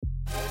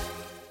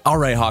All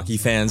right, hockey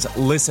fans,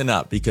 listen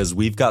up because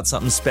we've got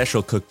something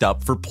special cooked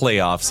up for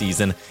playoff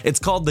season. It's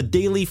called the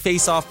Daily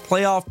Face-Off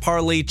Playoff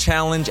Parlay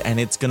Challenge, and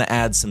it's going to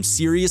add some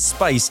serious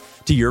spice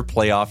to your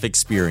playoff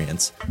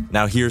experience.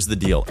 Now, here's the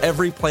deal.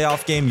 Every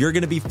playoff game, you're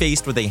going to be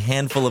faced with a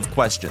handful of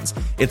questions.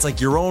 It's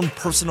like your own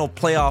personal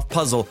playoff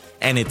puzzle,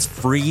 and it's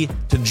free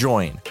to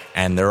join.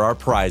 And there are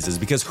prizes,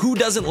 because who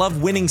doesn't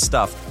love winning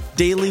stuff?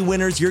 Daily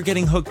winners, you're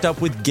getting hooked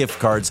up with gift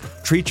cards.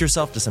 Treat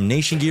yourself to some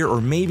Nation gear or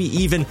maybe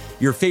even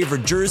your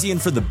favorite jersey.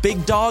 And for the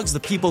big dogs, the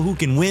people who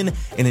can win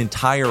an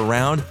entire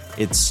round,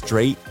 it's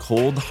straight,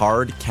 cold,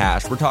 hard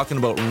cash. We're talking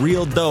about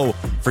real dough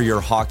for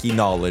your hockey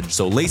knowledge.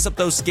 So lace up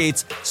those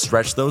skates,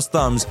 stretch those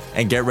thumbs,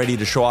 and get ready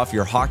to show off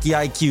your hockey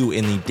IQ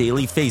in the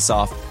Daily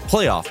Face-Off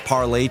Playoff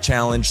Parlay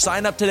Challenge.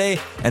 Sign up today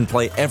and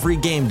play every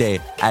game day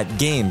at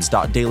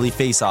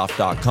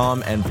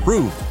games.dailyfaceoff.com and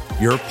prove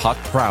your puck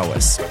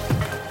prowess.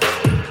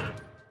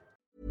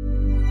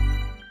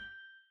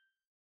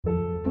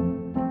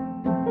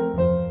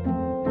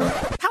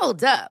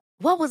 Hold up.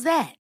 What was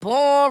that?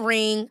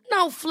 Boring.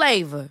 No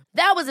flavor.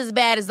 That was as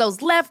bad as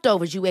those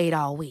leftovers you ate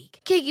all week.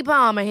 Keke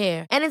Palmer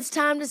here, and it's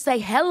time to say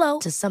hello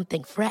to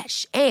something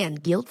fresh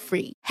and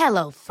guilt-free.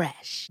 Hello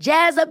Fresh.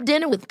 Jazz up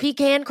dinner with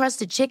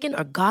pecan-crusted chicken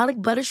or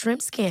garlic butter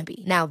shrimp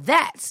scampi. Now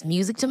that's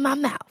music to my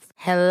mouth.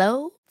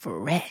 Hello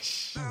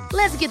Fresh.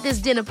 Let's get this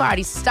dinner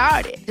party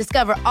started.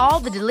 Discover all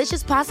the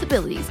delicious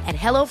possibilities at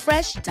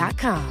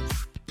hellofresh.com.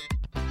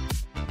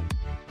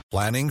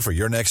 Planning for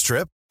your next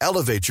trip?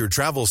 Elevate your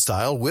travel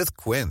style with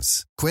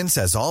Quince. Quince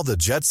has all the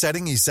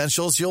jet-setting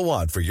essentials you'll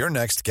want for your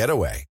next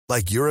getaway,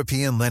 like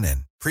European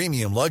linen,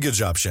 premium luggage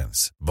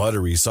options,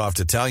 buttery soft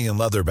Italian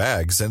leather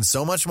bags, and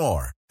so much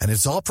more. And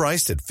it's all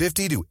priced at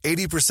 50 to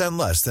 80%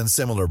 less than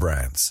similar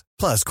brands.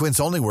 Plus, Quince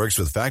only works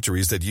with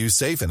factories that use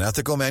safe and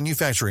ethical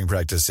manufacturing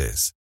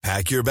practices.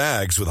 Pack your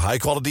bags with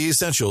high-quality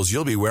essentials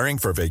you'll be wearing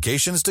for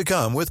vacations to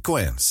come with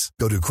Quince.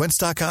 Go to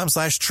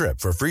quince.com/trip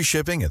for free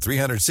shipping and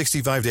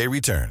 365-day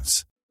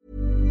returns.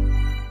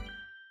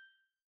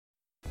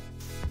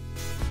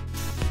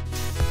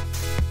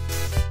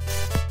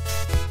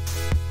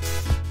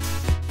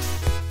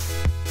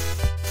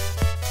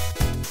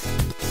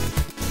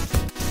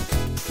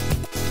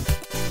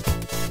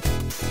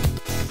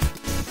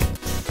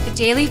 The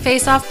Daily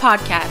Face-Off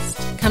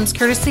podcast comes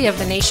courtesy of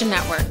the Nation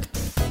Network.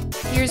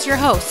 Here's your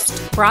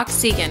host, Brock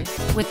Segan,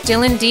 with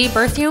Dylan D.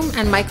 Berthium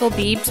and Michael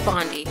Beebs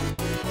Bondy.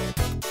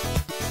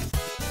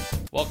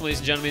 Welcome, ladies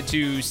and gentlemen,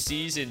 to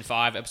Season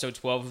 5, Episode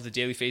 12 of the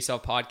Daily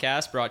Face-Off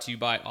podcast, brought to you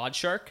by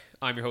Oddshark.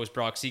 I'm your host,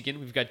 Brock Segan.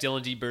 We've got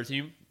Dylan D.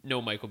 Berthium.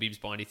 No Michael Beebs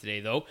Bondy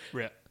today, though.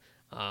 Rip.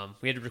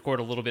 We had to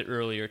record a little bit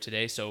earlier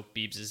today, so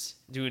Beebs is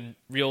doing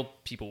real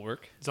people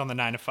work. It's on the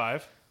 9 to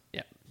 5.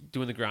 Yeah,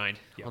 doing the grind.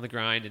 Yep. On the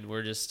grind, and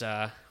we're just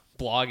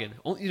blogging.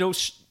 You know,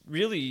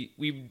 really,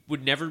 we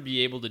would never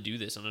be able to do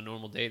this on a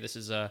normal day. This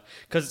is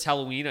because it's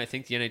Halloween. I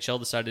think the NHL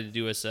decided to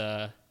do us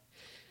a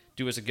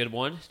good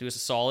one, do us a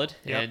solid,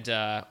 Yep.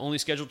 and only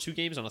scheduled 2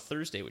 games on a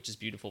Thursday, which is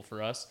beautiful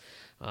for us.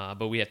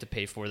 But we have to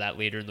pay for that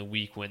later in the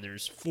week when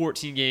there's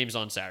 14 games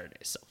on Saturday.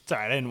 So It's all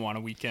right. I didn't want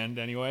a weekend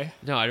anyway.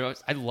 no,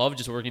 I love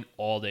just working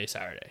all day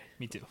Saturday.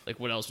 Me too. Like,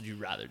 what else would you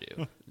rather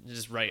do?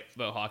 Just write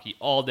about hockey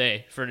all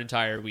day for an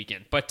entire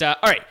weekend. But, all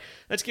right,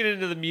 let's get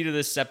into the meat of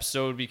this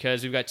episode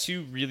because we've got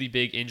 2 really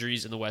big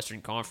injuries in the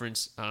Western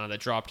Conference that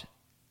dropped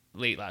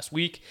late last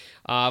week.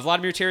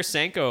 Vladimir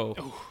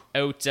Tarasenko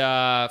out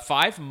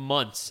 5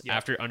 months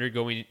after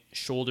undergoing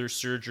shoulder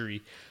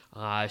surgery.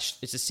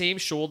 It's the same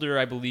shoulder,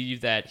 I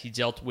believe, that he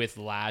dealt with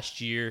last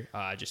year.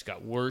 Just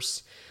got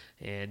worse.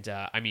 And,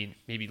 I mean,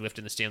 maybe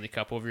lifting the Stanley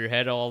Cup over your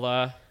head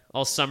all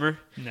summer.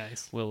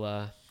 Nice.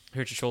 Will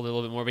hurt your shoulder a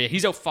little bit more. But yeah,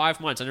 he's out 5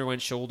 months,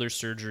 underwent shoulder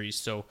surgery.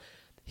 So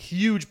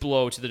huge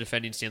blow to the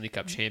defending Stanley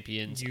Cup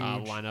champions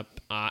lineup.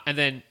 And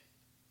then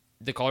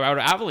the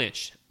Colorado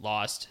Avalanche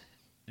lost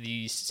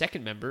the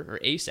second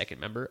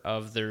member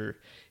of their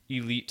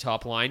elite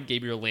top line.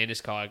 Gabriel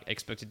Landeskog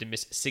expected to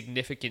miss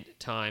significant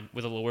time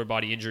with a lower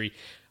body injury.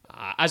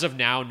 As of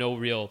now, no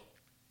real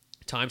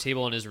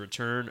timetable on his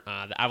return.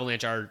 The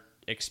Avalanche are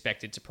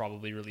expected to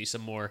probably release a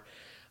more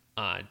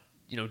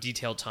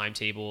detailed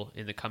timetable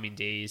in the coming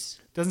days.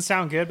 Doesn't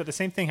sound good, but the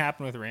same thing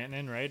happened with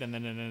Rantanen, right? And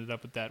then it ended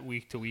up with that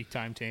week-to-week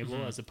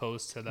timetable as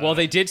opposed to the... Well,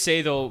 they did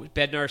say, though,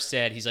 Bednar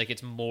said, he's like,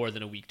 it's more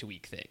than a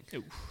week-to-week thing.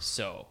 Oof.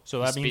 So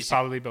that means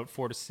probably about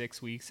 4 to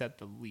 6 weeks at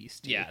the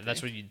least. Yeah,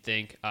 that's what you'd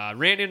think.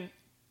 Rantanen,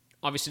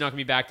 obviously not going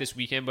to be back this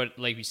weekend, but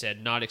like we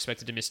said, not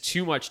expected to miss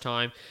too much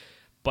time.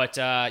 But,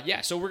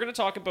 so we're going to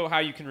talk about how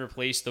you can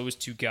replace those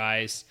 2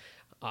 guys.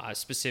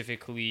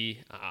 Specifically,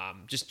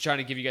 just trying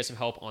to give you guys some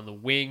help on the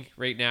wing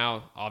right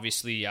now.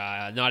 Obviously,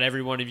 not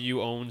every one of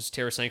you owns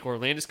Tarasenko or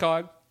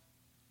Landeskog,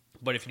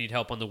 But if you need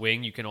help on the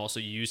wing, you can also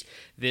use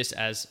this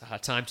as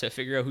time to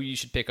figure out who you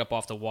should pick up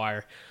off the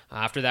wire.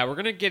 After that, we're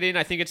going to get in.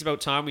 I think it's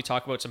about time we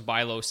talk about some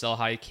buy low, sell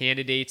high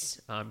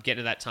candidates. Getting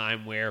to that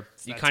time where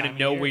you kind of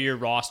know where your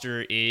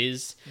roster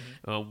is,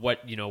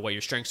 what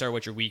your strengths are,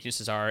 what your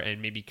weaknesses are,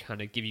 and maybe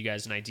kind of give you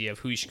guys an idea of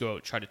who you should go out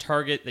and try to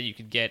target that you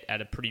can get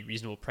at a pretty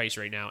reasonable price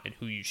right now, and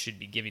who you should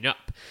be giving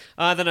up.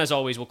 Then, as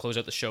always, we'll close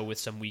out the show with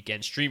some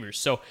weekend streamers.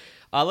 So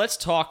let's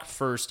talk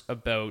first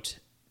about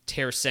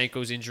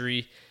Tarasenko's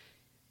injury.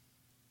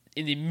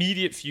 In the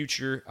immediate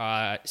future,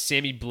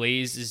 Sammy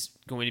Blais is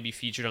going to be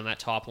featured on that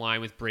top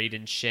line with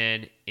Braden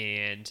Shen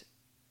and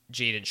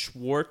Jaden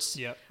Schwartz.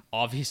 Yep.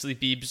 Obviously,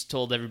 Biebs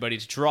told everybody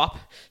to drop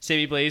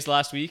Sammy Blais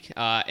last week,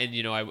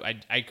 and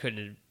I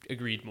couldn't have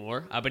agreed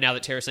more. But now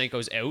that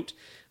Tarasenko's out,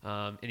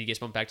 and he gets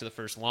bumped back to the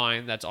first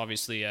line, that's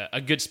obviously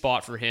a good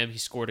spot for him. He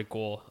scored a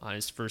goal on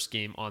his first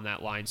game on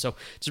that line. So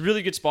it's a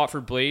really good spot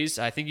for Blais.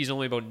 I think he's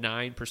only about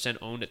 9%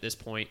 owned at this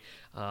point.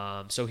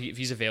 So if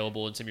he's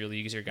available in some of your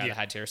leagues, you're a guy that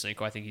had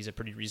Tarasenko, I think he's a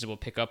pretty reasable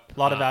pickup. A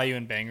lot of value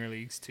in banger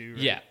leagues too,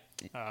 right?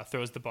 Yeah.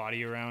 Throws the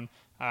body around.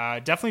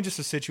 Definitely just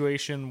a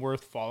situation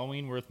worth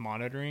following, worth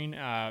monitoring.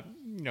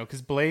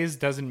 Because Blais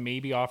doesn't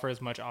maybe offer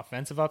as much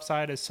offensive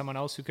upside as someone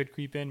else who could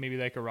creep in, maybe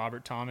like a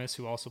Robert Thomas,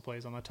 who also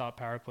plays on the top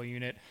power play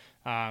unit.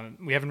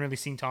 We haven't really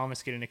seen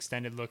Thomas get an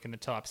extended look in the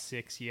top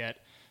 6 yet.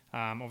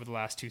 Over the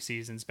last 2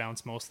 seasons,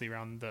 bounced mostly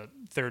around the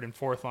 3rd and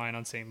 4th line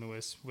on St.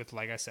 Louis with,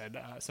 like I said,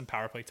 some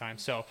power play time.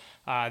 So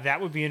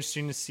that would be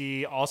interesting to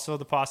see. Also,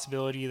 the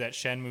possibility that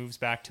Shen moves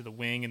back to the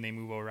wing and they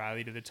move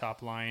O'Reilly to the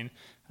top line.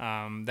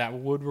 That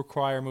would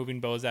require moving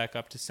Bozak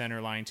up to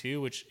center line too,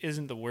 which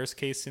isn't the worst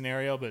case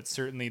scenario, but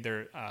certainly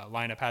their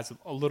lineup has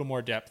a little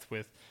more depth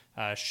with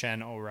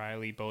Shen,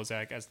 O'Reilly,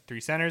 Bozak as the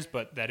 3 centers,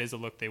 but that is a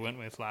look they went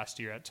with last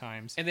year at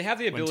times. And they have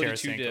the ability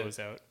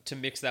to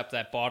mix up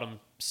that bottom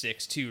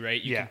 6 too,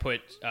 right? You can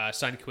put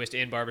Sundqvist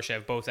and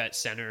Barbashev both at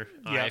center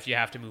if you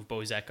have to move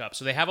Bozak up.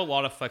 So they have a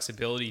lot of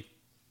flexibility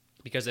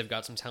because they've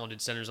got some talented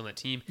centers on that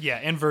team. Yeah,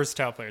 and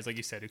versatile players, like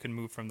you said, who can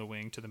move from the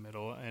wing to the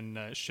middle and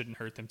shouldn't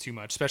hurt them too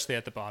much, especially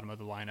at the bottom of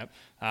the lineup.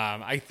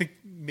 I think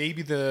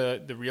maybe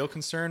the real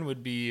concern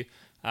would be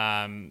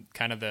kind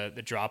of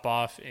the drop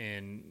off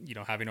in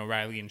having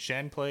O'Reilly and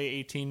Shen play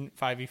 18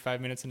 5v5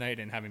 minutes a night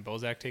and having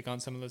Bozak take on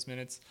some of those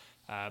minutes.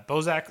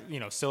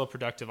 Bozak, still a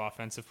productive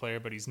offensive player,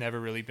 but he's never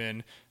really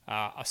been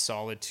a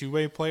solid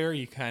two-way player.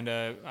 He kind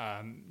of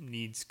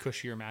needs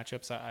cushier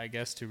matchups, I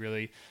guess, to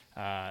really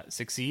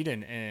succeed,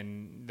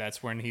 and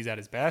that's when he's at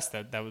his best.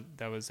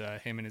 That was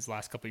him in his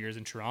last couple of years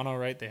in Toronto,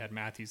 right? They had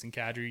Matthews and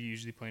Kadri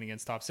usually playing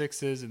against top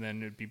 6s, and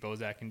then it'd be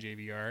Bozak and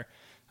JVR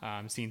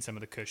seeing some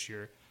of the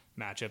cushier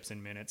matchups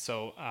in minutes.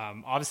 So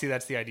obviously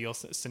that's the ideal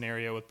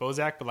scenario with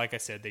Bozak, but like I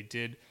said, they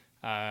did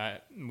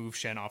move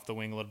Shen off the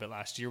wing a little bit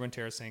last year when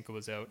Tarasenko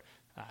was out,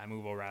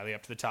 move O'Reilly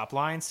up to the top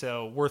line,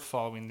 so worth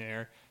following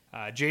there.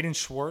 Jaden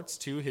Schwartz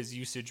too, his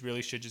usage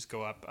really should just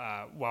go up.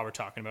 While we're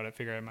talking about it, I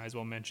figure I might as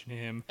well mention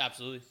him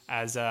absolutely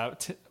as a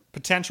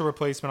potential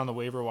replacement on the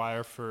waiver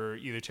wire for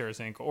either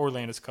Tarasenko or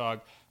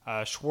Landeskog.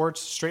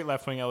 Schwartz, straight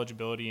left wing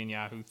eligibility in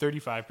Yahoo,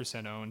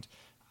 35% owned.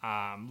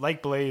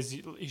 Like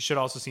Blais, he should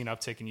also see an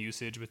uptick in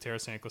usage with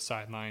Tarasenko's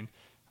sideline.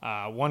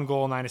 1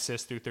 goal, 9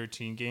 assists through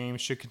 13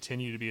 games. Should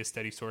continue to be a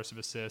steady source of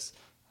assists.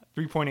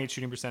 3.8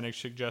 shooting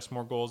percentage suggests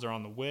more goals are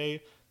on the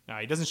way.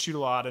 He doesn't shoot a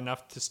lot,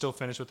 enough to still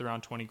finish with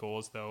around 20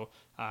 goals, though.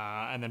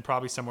 And then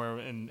probably somewhere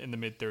in the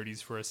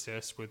mid-30s for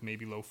assists with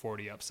maybe low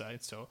 40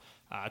 upside. So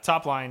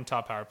top line,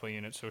 top power play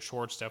unit. So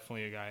Schwartz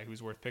definitely a guy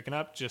who's worth picking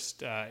up.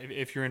 Just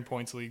if you're in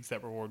points leagues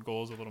that reward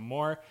goals a little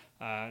more,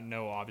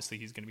 obviously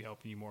he's going to be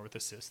helping you more with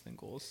assists than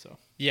goals. So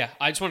yeah,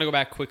 I just want to go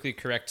back quickly,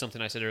 correct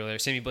something I said earlier.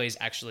 Sammy Blais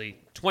actually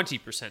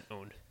 20%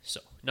 owned,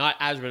 so not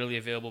as readily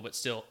available, but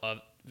still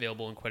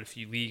available in quite a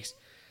few leagues.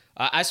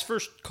 As for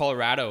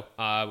Colorado,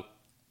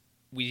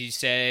 we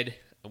said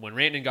when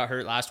Rantanen got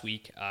hurt last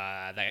week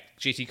that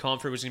JT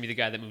Compher was going to be the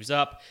guy that moves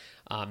up.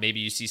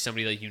 Maybe you see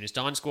somebody like Joonas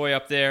Donskoi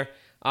up there.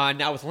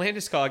 Now with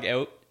Landeskog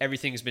out,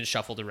 everything's been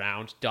shuffled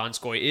around.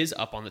 Donskoi is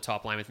up on the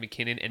top line with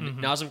McKinnon, and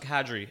Nazem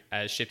Kadri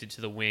has shifted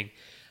to the wing.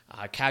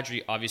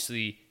 Kadri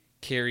obviously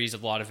carries a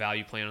lot of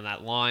value playing on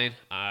that line.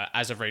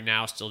 As of right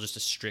now, still just a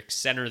strict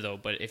center though,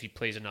 but if he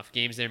plays enough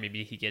games there,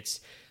 maybe he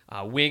gets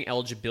wing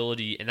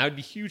eligibility, and that would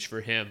be huge for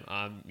him.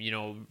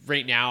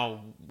 Right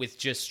now with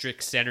just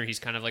strict center, he's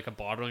kind of like a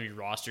bottom of your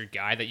roster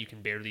guy that you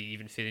can barely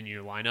even fit in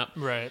your lineup.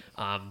 Right.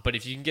 But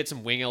if you can get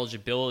some wing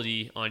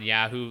eligibility on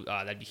Yahoo,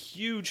 that'd be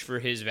huge for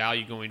his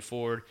value going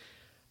forward.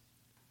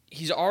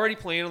 He's already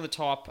playing on the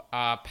top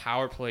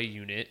power play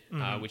unit,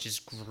 which is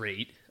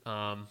great.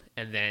 And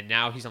then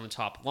now he's on the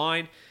top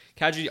line.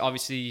 Kadri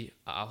obviously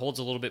holds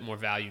a little bit more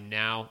value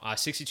now,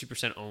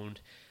 62%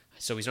 owned.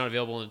 So he's not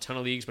available in a ton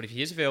of leagues, but if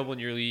he is available in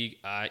your league,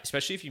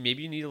 especially if you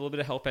maybe need a little bit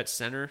of help at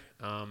center,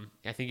 I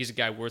think he's a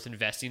guy worth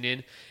investing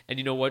in. And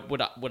you know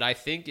what I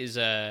think is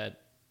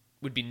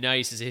would be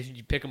nice is if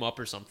you pick him up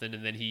or something,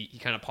 and then he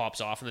kind of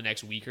pops off in the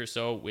next week or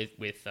so with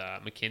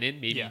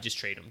McKinnon. Maybe you just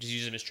trade him, just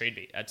use him as trade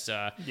bait. That's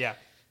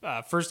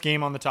first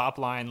game on the top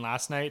line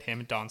last night, him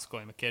and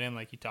Donskoy McKinnon,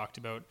 like you talked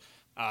about.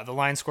 The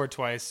line scored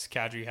twice.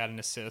 Kadri had an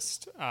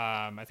assist.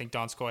 I think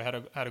Donskoy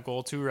had a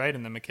goal too, right?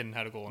 And then McKinnon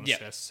had a goal and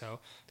assist. So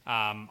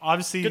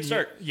obviously, good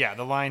start. Yeah,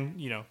 the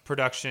line,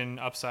 production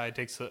upside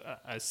takes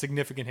a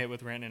significant hit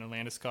with Rantanen and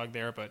Landeskog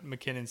there, but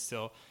McKinnon's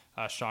still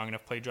a strong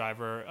enough play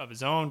driver of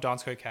his own.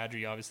 Donskoy,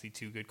 Kadri, obviously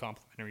two good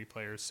complementary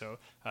players, so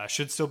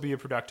should still be a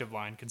productive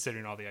line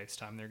considering all the ice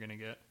time they're going to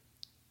get.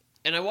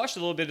 And I watched a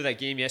little bit of that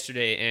game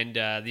yesterday,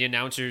 and the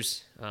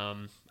announcers,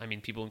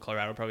 people in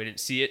Colorado probably didn't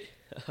see it,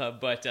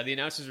 but the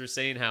announcers were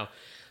saying how,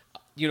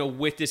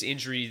 with this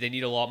injury, they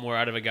need a lot more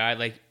out of a guy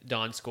like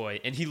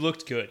Donskoy, and he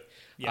looked good.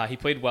 Yeah. He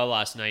played well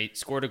last night,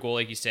 scored a goal,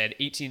 like you said,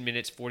 18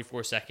 minutes,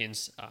 44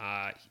 seconds,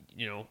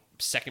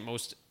 second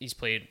most he's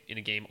played in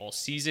a game all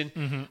season.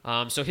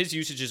 Mm-hmm. So his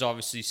usage is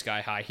obviously sky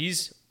high.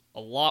 He's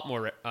a lot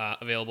more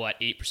available at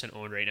 8%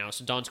 owned right now,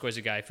 so Donskoy's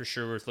a guy for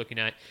sure worth looking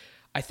at.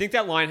 I think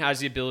that line has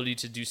the ability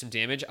to do some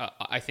damage.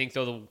 I think,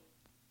 though,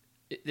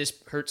 this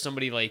hurts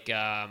somebody like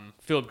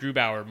Philip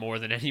Grubauer more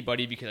than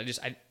anybody because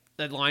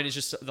that line is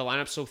just the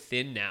lineup's so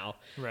thin now.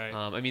 Right.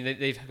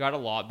 They've got a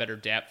lot better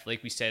depth.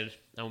 Like we said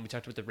when we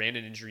talked about the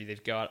Rantanen injury,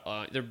 they've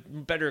got they're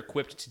better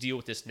equipped to deal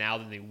with this now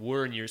than they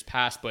were in years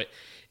past. But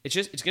it's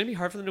going to be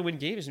hard for them to win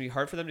games. It's going to be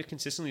hard for them to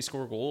consistently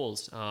score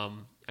goals.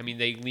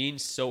 They lean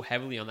so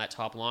heavily on that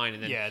top line,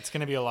 and then it's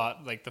going to be a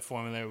lot like the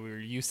formula we were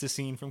used to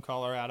seeing from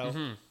Colorado,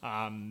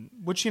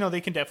 which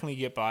they can definitely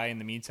get by in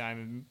the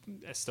meantime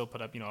and still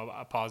put up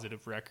a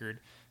positive record.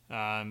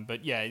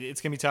 But yeah,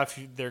 it's going to be tough.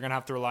 They're going to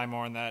have to rely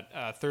more on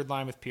that third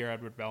line with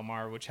Pierre-Edouard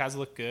Bellemare, which has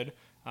looked good.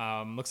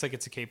 Looks like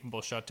it's a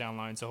capable shutdown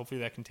line, so hopefully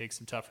that can take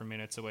some tougher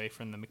minutes away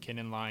from the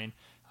McKinnon line.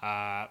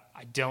 I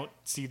don't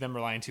see them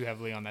relying too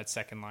heavily on that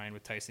second line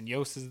with Tyson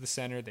Jost as the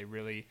center. They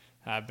really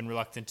have been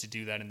reluctant to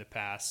do that in the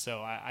past.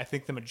 So I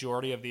think the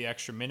majority of the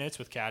extra minutes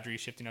with Kadri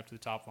shifting up to the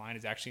top line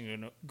is actually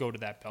going to go to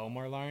that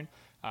Bellemare line,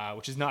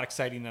 which is not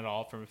exciting at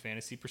all from a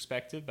fantasy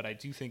perspective, but I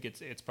do think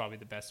it's probably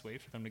the best way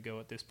for them to go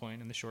at this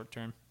point in the short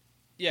term.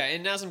 Yeah,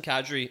 and Nazem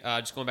Kadri,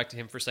 just going back to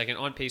him for a second,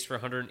 on pace for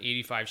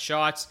 185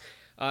 shots.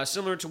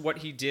 Similar to what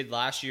he did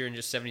last year in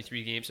just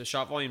 73 games. So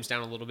shot volume's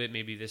down a little bit.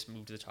 Maybe this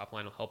move to the top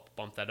line will help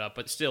bump that up.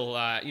 But still,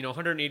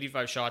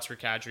 185 shots for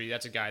Kadri.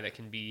 That's a guy that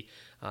can be,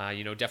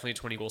 definitely a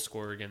 20-goal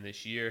scorer again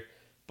this year.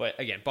 But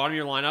again, bottom of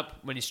your lineup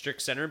when he's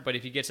strict center. But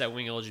if he gets that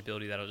wing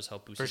eligibility, that'll just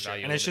help boost his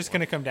value. And it's just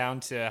going to come down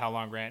to how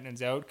long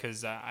Rantanen's out,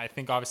 because I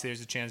think obviously there's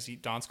a chance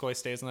Donskoy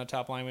stays on the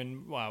top line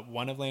when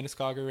one of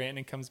Landeskog or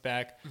Rantanen comes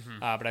back. Mm-hmm.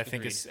 But I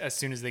think as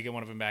soon as they get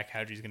one of them back,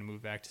 Kadri's going to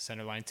move back to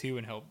center line too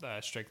and help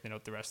strengthen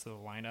out the rest of the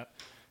lineup.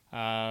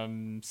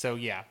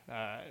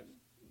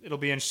 It'll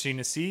be interesting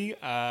to see.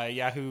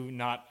 Yahoo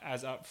not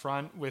as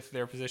upfront with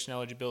their position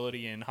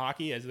eligibility in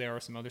hockey as they are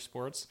some other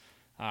sports.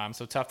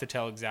 So tough to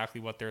tell exactly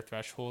what their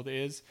threshold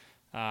is.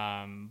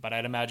 But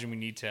I'd imagine we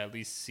need to at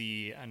least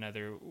see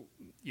another,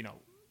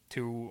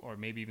 2 or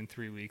maybe even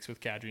 3 weeks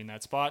with Kadri in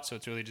that spot. So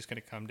it's really just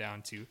going to come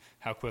down to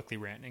how quickly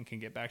Rantanen can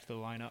get back to the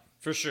lineup.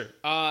 For sure.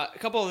 A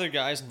couple other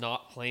guys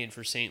not playing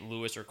for St.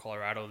 Louis or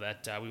Colorado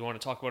that we want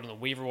to talk about on the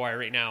waiver wire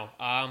right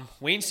now.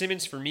 Wayne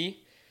Simmonds, for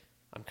me,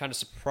 I'm kind of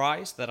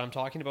surprised that I'm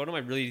talking about him. I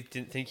really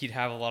didn't think he'd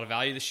have a lot of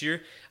value this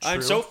year.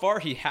 And so far,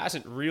 he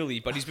hasn't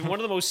really, but he's been one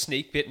of the most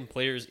snake-bitten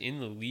players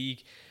in the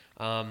league.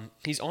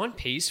 He's on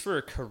pace for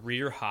a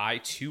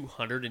career-high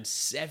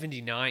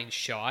 279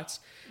 shots,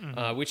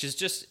 which is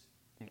just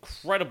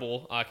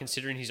incredible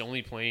considering he's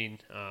only playing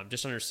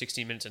just under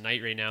 60 minutes a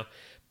night right now.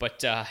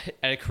 But at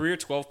a career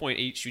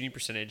 12.8 shooting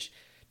percentage,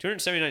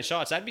 279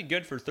 shots, that'd be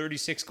good for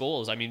 36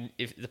 goals. I mean,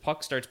 if the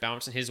puck starts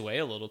bouncing his way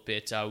a little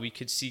bit, we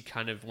could see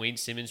kind of Wayne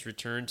Simmonds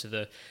return to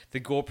the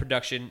goal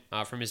production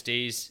from his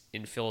days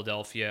in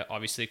Philadelphia.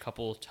 Obviously, a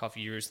couple tough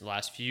years in the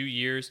last few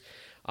years.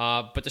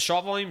 But the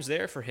shot volume's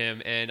there for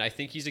him, and I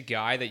think he's a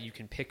guy that you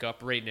can pick up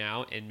right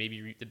now and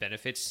maybe reap the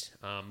benefits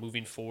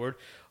moving forward.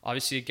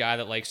 Obviously, a guy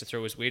that likes to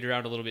throw his weight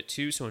around a little bit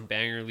too, so in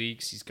banger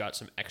leagues, he's got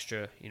some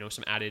extra,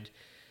 some added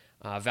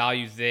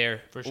value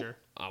there. For sure.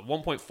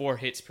 1.4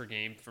 hits per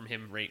game from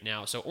him right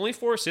now. So only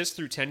 4 assists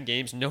through 10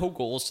 games, no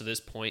goals to this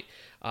point.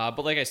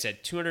 But like I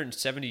said,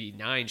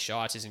 279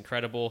 shots is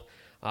incredible.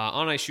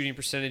 On-ice shooting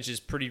percentage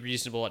is pretty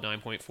reasonable at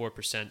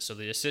 9.4%, so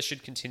the assist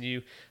should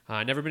continue.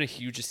 Never been a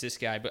huge assist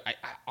guy, but I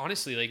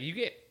honestly, you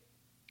get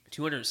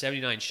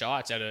 279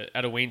 shots out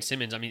of Wayne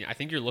Simmonds. I mean, I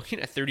think you're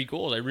looking at 30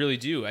 goals. I really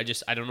do. I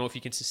don't know if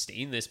he can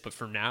sustain this, but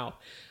for now,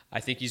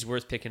 I think he's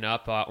worth picking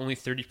up. Only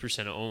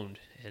 30% owned.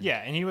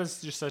 And he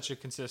was just such a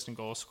consistent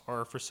goal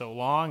scorer for so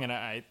long.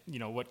 And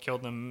what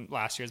killed him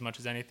last year as much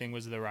as anything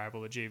was the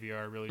arrival of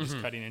JVR really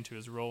just cutting into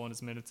his role and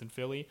his minutes in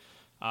Philly.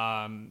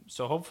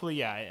 So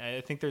hopefully,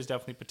 I think there's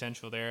definitely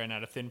potential there, and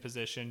at a thin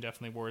position,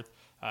 definitely worth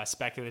a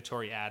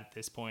speculatory ad at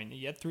this point.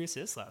 He had 3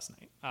 assists last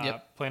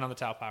night, playing on the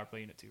top power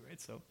play unit too, right?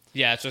 So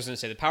yeah, that's what I was going to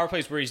say. The power play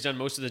is where he's done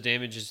most of the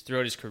damage is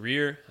throughout his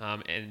career,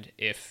 and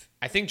if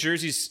I think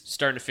Jersey's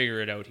starting to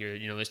figure it out here.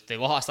 They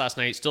lost last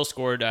night, still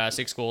scored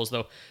 6 goals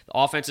though. The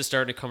offense is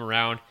starting to come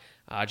around.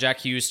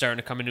 Jack Hughes starting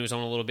to come into his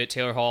own a little bit.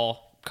 Taylor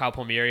Hall Kyle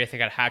Palmieri, I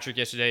think, had a hat trick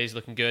yesterday. He's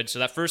looking good. So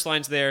that first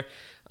line's there.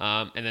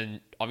 And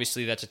then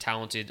obviously that's a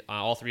talented,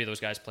 all three of those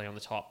guys play on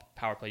the top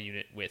power play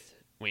unit with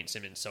Wayne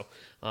Simmonds. So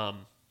a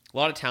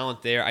lot of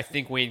talent there. I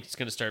think Wayne's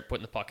going to start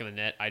putting the puck in the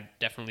net. I'd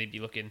definitely be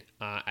looking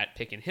at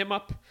picking him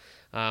up.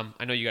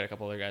 I know you got a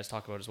couple other guys to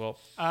talk about as well.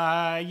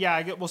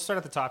 We'll start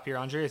at the top here.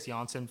 Andreas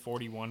Janssen,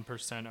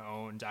 41%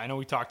 owned. I know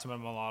we talked about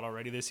him a lot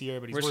already this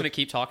year, but we're just going to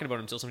keep talking about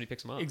him until somebody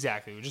picks him up.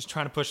 Exactly. We're just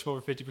trying to push him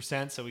over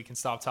 50% so we can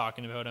stop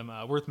talking about him.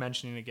 Worth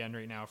mentioning again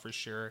right now for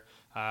sure.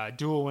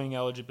 Dual wing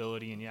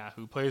eligibility and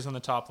who plays on the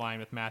top line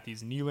with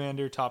Matthews and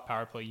Nylander, top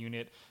power play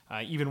unit.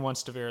 Even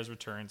once Tavares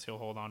returns, he'll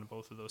hold on to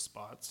both of those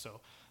spots.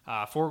 So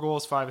 4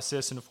 goals, 5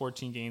 assists in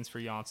 14 games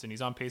for Janssen.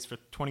 He's on pace for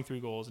 23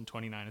 goals and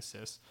 29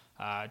 assists,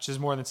 which is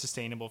more than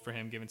sustainable for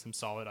him given some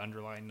solid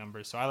underlying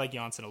numbers. So I like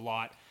Janssen a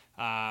lot.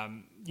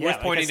 Worth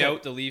pointing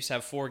out, the Leafs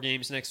have 4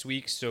 games next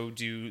week, so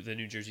do the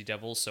New Jersey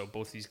Devils. So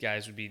both of these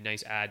guys would be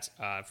nice adds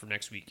for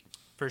next week.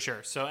 For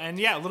sure. So, a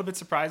little bit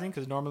surprising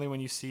because normally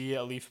when you see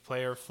a Leaf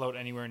player float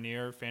anywhere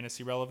near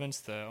fantasy relevance,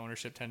 the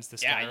ownership tends to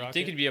skyrocket. Yeah, you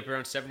think it'd be up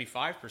around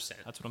 75%.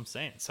 That's what I'm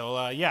saying. So,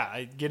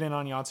 I get in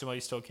on Janssen while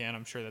you still can.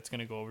 I'm sure that's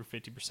going to go over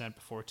 50%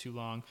 before too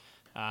long.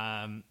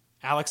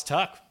 Alex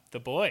Tuch, the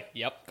boy.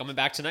 Yep, coming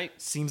back tonight.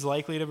 Seems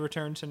likely to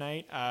return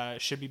tonight.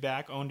 Should be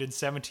back. Owned in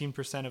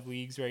 17% of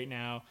leagues right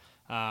now.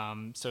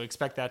 So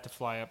expect that to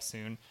fly up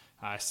soon.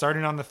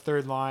 Starting on the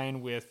third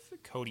line with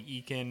Cody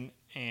Eakin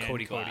and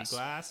Cody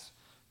Glass.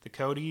 The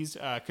Codys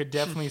could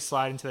definitely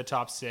slide into the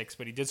top 6,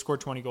 but he did score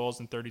 20 goals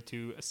and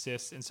 32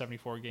 assists in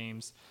 74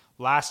 games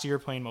last year,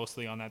 playing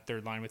mostly on that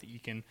third line with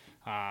Eakin.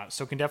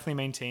 So can definitely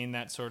maintain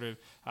that sort of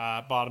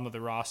bottom of the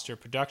roster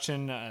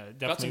production.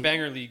 Definitely got some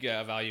banger league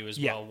value as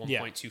well,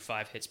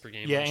 1.25 hits per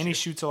game. Yeah, and he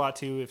shoots a lot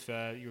too if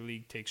your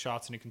league takes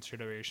shots into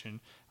consideration.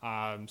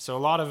 So a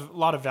lot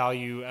of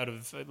value out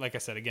of, like I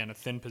said, again, a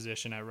thin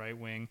position at right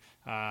wing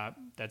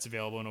that's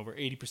available in over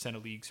 80%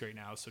 of leagues right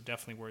now. So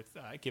definitely worth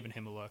giving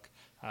him a look.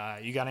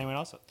 You got anyone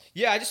else?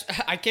 Yeah,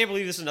 I can't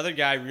believe this is another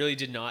guy I really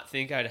did not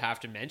think I'd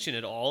have to mention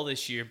at all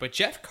this year. But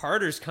Jeff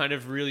Carter's kind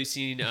of really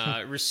seen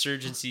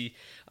resurgency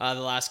the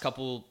last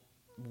couple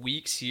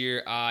weeks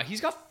here.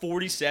 He's got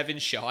 47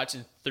 shots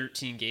in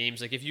 13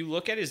 games. Like if you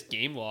look at his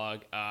game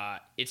log,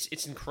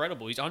 it's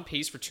incredible. He's on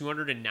pace for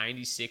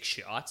 296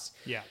 shots.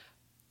 Yeah.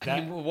 I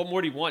mean, what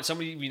more do you want?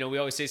 Somebody, we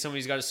always say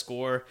somebody's got to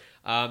score,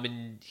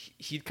 and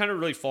he'd kind of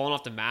really fallen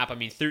off the map. I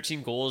mean,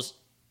 13 goals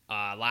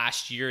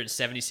last year in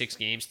 76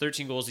 games,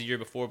 13 goals the year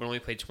before, but only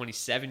played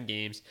 27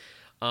 games.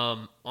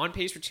 On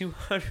pace for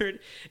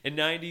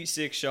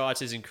 296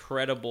 shots is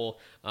incredible.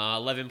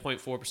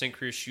 11.4%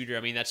 career shooter.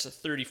 I mean, that's a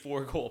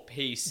 34 goal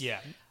pace. Yeah.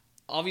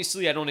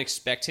 Obviously, I don't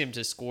expect him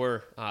to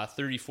score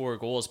 34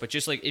 goals, but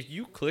just like if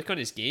you click on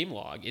his game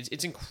log,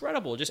 it's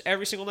incredible. Just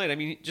every single night. I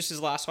mean, just his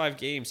last 5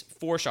 games: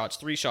 4 shots,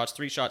 3 shots,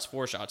 3 shots,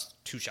 4 shots,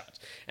 2 shots,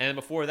 and then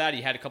before that,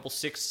 he had a couple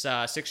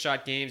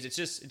 6-shot games.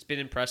 It's been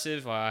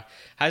impressive.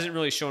 Hasn't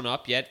really shown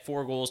up yet.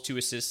 4 goals, 2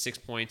 assists, 6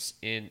 points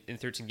in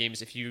 13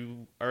 games. If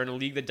you are in a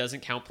league that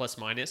doesn't count plus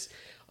minus,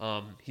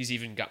 he's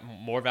even got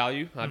more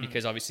value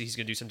because obviously he's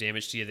going to do some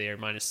damage to you there.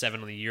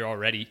 -7 on the year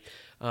already,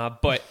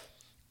 but.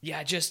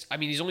 Yeah,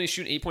 he's only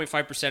shooting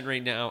 8.5%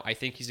 right now. I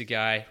think he's a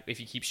guy, if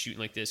he keeps shooting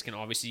like this, can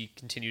obviously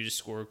continue to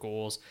score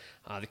goals.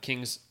 The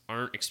Kings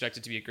aren't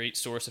expected to be a great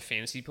source of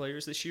fantasy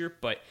players this year,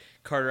 but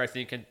Carter, I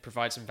think, can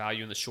provide some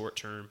value in the short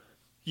term.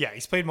 Yeah,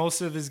 he's played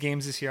most of his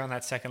games this year on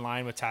that second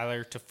line with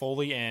Tyler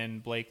Toffoli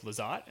and Blake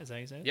Lizotte. Is that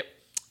how you say it? Yep.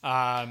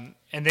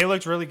 And they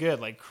looked really good,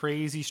 like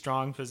crazy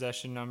strong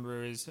possession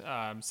numbers,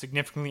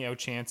 significantly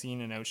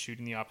outchancing and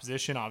outshooting the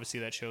opposition. Obviously,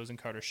 that shows in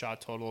Carter's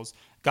shot totals.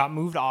 Got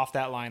moved off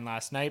that line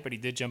last night, but he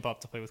did jump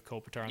up to play with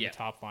Kopitar on the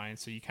top line.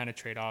 So you kind of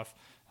trade off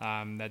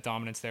that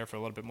dominance there for a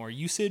little bit more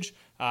usage,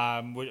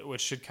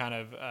 which should kind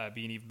of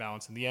be an even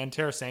balance in the end.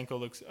 Tarasenko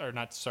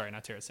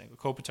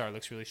Kopitar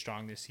looks really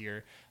strong this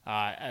year,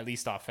 at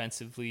least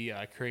offensively,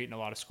 creating a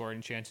lot of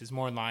scoring chances,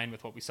 more in line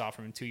with what we saw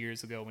from him 2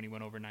 years ago when he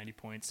went over 90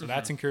 points. So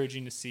that's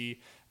encouraging to see.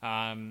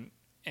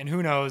 And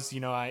who knows,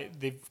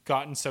 they've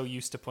gotten so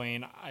used to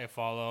playing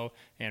Iafallo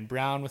and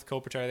Brown with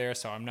Kopitar there,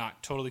 so I'm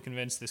not totally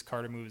convinced this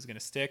Carter move is going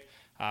to stick.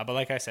 But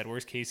like I said,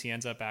 worst case, he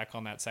ends up back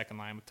on that second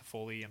line with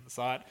Toffoli and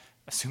Lizotte,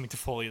 assuming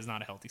Toffoli is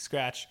not a healthy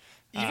scratch.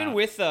 Even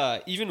with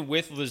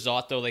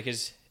Lizotte, though, like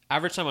his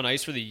average time on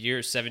ice for the year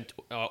is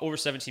over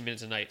 17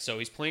 minutes a night, so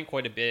he's playing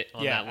quite a bit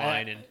on that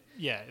line.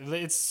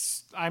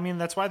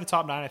 That's why the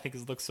top 9 I think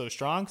looks so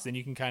strong, because then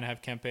you can kind of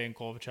have Kempe and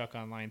Kovalchuk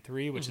on line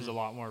 3, which is a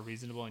lot more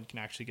reasonable, and you can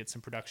actually get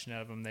some production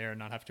out of them there and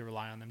not have to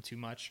rely on them too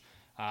much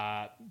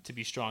to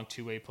be strong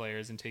two-way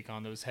players and take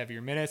on those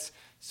heavier minutes.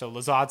 So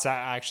Lizotte's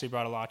actually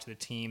brought a lot to the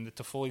team. The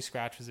Toffoli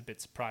scratch was a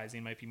bit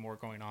surprising. Might be more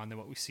going on than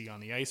what we see on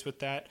the ice with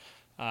that.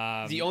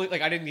 I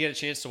didn't get a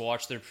chance to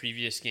watch their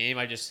previous game.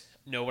 I just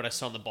know what I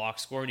saw in the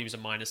box score, and he was a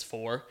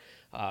 -4.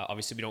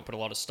 Obviously, we don't put a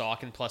lot of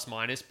stock in plus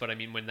minus, but I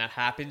mean, when that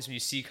happens, when you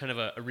see kind of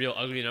a real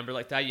ugly number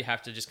like that, you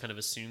have to just kind of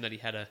assume that he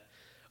had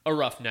a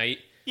rough night.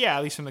 Yeah,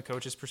 at least from the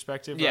coach's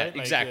perspective, Yeah, right?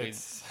 exactly.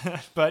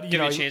 But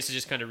Give you a chance to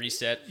just kind of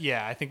reset.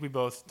 Yeah, I think we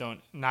both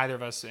neither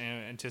of us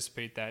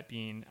anticipate that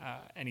being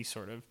any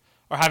sort of,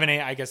 or having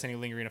any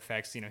lingering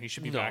effects. He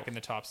should be back in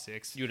the top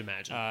 6. You would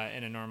imagine.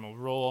 In a normal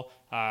role,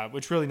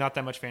 which really not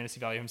that much fantasy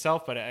value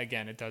himself, but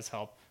again, it does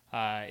help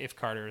if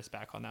Carter is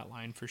back on that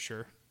line for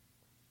sure.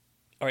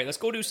 All right, let's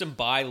go do some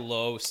buy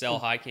low, sell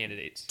high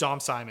candidates. Dom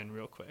Simon,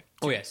 real quick.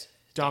 Oh, yes.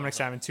 Dominic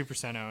Simon,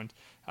 2% owned.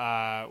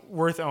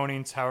 Worth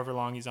owning however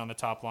long he's on the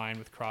top line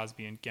with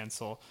Crosby and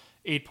Gensel.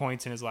 8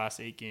 points in his last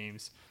 8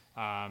 games.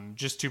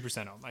 Just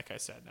 2% owned, like I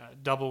said.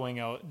 Dual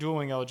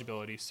wing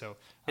eligibility, so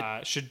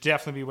should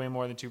definitely be way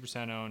more than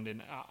 2% owned,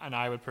 and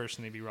I would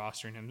personally be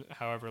rostering him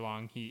however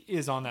long he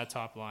is on that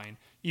top line,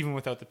 even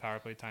without the power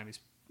play time. He's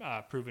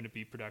proven to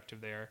be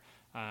productive there.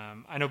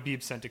 I know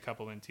Beeb sent a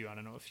couple in too. I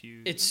don't know if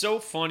you... It's so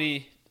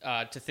funny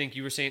to think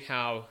you were saying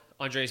how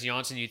Andreas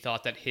Janssen, you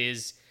thought that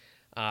his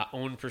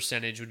own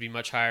percentage would be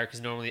much higher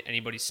because normally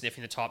anybody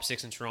sniffing the top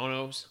 6 in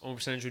Toronto's own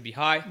percentage would be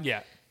high.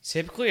 Yeah.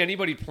 Typically,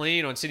 anybody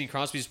playing on Sidney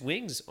Crosby's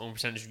wings own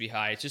percentage would be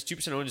high. It's just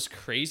 2% owned is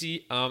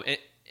crazy.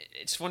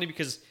 It's funny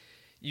because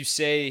you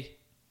say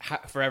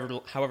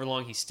however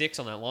long he sticks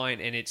on that line,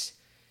 and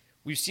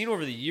we've seen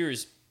over the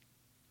years,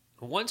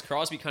 once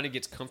Crosby kind of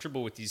gets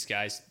comfortable with these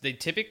guys, they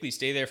typically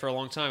stay there for a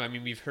long time. I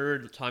mean, we've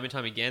heard time and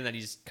time again that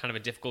he's kind of a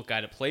difficult guy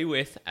to play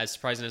with, as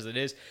surprising as it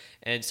is.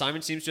 And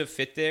Simon seems to have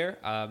fit there.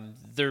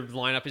 Their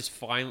lineup is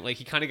fine. Like,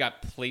 he kind of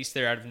got placed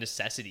there out of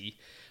necessity.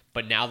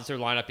 But now that their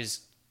lineup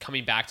is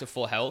coming back to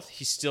full health,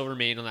 he still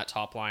remained on that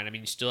top line. I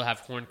mean, you still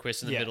have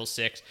Hornquist in the middle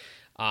 6.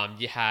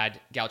 You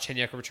had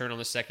Galchenyuk return on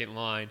the second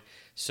line.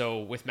 So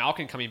with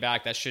Malkin coming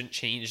back, that shouldn't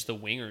change the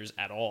wingers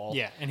at all.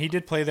 Yeah, and he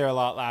did play there a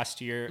lot last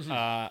year.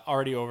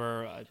 Already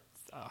over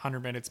 100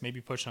 minutes,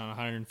 maybe pushing on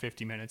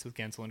 150 minutes with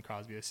Gensel and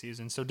Crosby this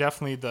season. So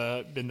definitely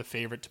been the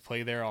favorite to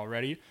play there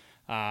already.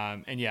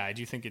 And yeah, I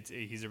do think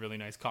he's a really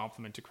nice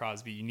compliment to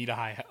Crosby. You need a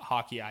high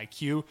hockey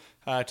IQ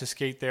to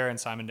skate there, and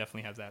Simon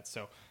definitely has that.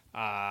 So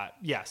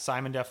yeah,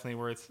 Simon definitely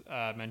worth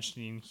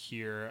mentioning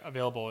here.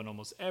 Available in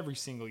almost every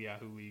single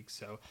Yahoo league.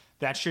 So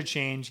that should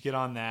change. Get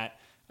on that.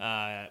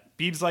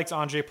 Beebs likes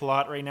Andre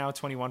Palat right now,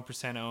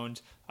 21%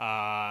 owned,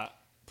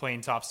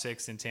 playing top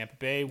 6 in Tampa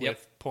Bay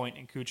with Point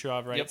and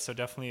Kucherov, right? So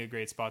definitely a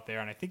great spot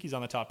there. And I think he's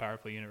on the top power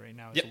play unit right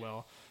now as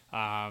well.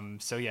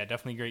 So yeah,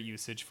 definitely great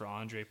usage for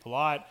Andre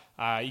Palat.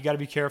 You got to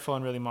be careful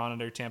and really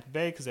monitor Tampa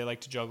Bay because they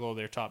like to juggle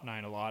their top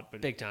 9 a lot,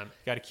 but big time.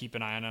 You got to keep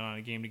an eye on it on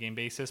a game-to-game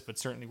basis, but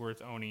certainly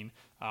worth owning.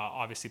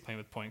 Obviously playing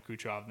with Point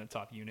Kucherov in the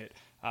top unit.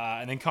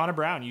 And then Connor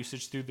Brown,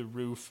 usage through the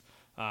roof.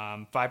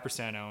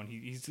 5% owned.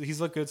 He's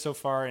looked good so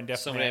far, and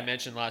definitely somebody I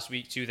mentioned last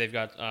week too. They've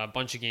got a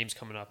bunch of games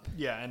coming up.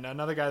 Yeah, and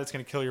another guy that's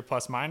going to kill your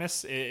plus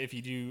minus if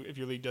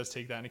your league does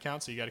take that into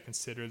account. So you got to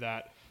consider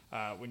that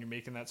when you're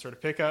making that sort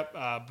of pickup.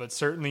 But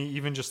certainly,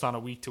 even just on a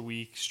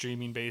week-to-week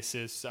streaming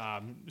basis,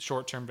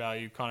 short-term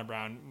value, Connor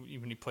Brown,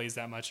 even when he plays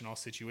that much in all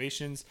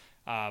situations,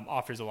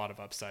 offers a lot of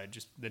upside.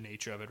 Just the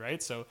nature of it,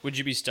 right? So, would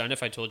you be stunned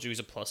if I told you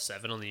he's a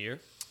 +7 on the year?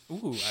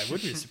 Ooh, I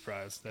would be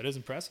surprised. That is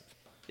impressive.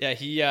 Yeah,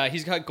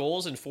 he's got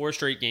goals in 4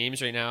 straight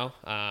games right now.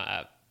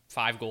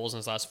 5 goals in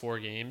his last 4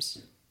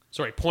 games.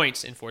 Sorry,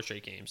 points in 4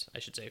 straight games, I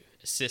should say.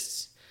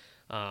 Assists.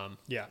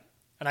 Yeah,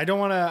 and I don't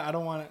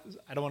want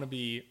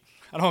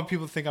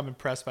people to think I'm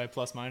impressed by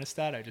plus minus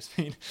stat. I just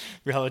mean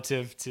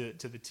relative to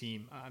the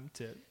team.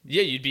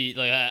 Yeah, you'd be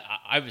like,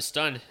 I was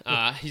stunned.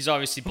 He's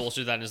obviously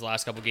bolstered that in his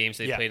last couple games.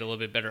 They played a little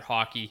bit better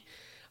hockey.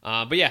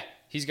 But yeah,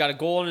 he's got a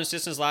goal and an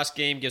assist in his last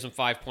game. Gives him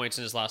 5 points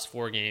in his last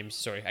 4 games.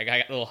 Sorry, I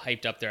got a little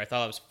hyped up there. I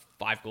thought it was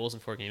 5 goals in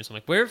 4 games. I'm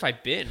like, where have I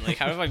been? Like,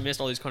 how have I missed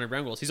all these Connor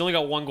Brown goals? He's only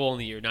got 1 goal in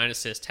the year, 9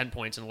 assists, 10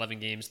 points in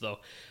 11 games, though.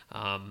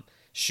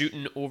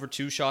 Shooting over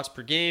 2 shots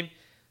per game.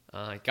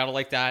 Gotta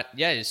like that.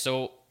 Yeah,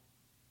 so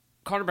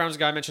Connor Brown's a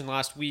guy I mentioned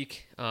last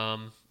week.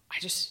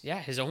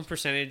 His own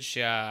percentage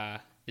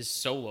is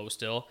so low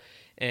still.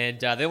 And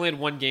they only had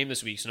 1 game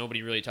this week, so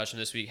nobody really touched him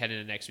this week. Heading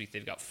into next week,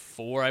 they've got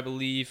 4, I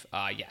believe.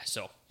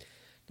 So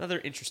another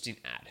interesting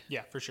ad.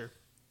 Yeah, for sure.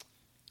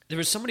 There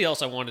was somebody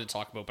else I wanted to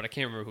talk about, but I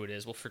can't remember who it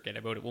is. We'll forget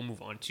about it. We'll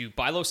move on to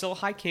Buy Low, Sell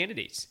High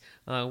candidates.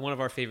 One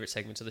of our favorite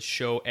segments of the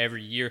show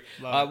every year.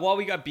 While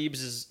we got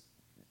Beebs'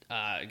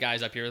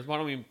 guys up here, why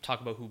don't we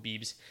talk about who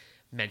Beebs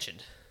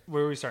mentioned?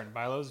 Where are we starting?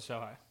 Buy lows or sell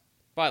high?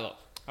 Buy low.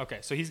 Okay,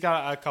 so he's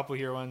got a couple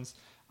here ones.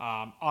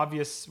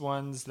 Obvious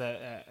ones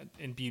that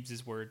in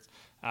Beebs' words.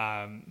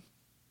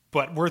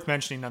 But worth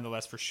mentioning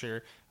nonetheless for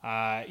sure.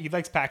 He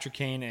likes Patrick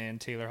Kane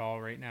and Taylor Hall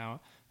right now.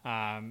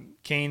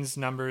 Kane's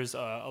numbers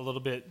a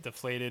little bit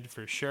deflated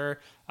for sure.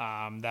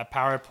 That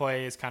power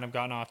play has kind of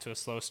gotten off to a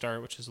slow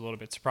start, which is a little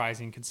bit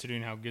surprising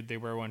considering how good they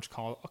were when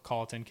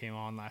Colleton came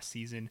on last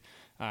season.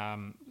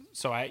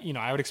 So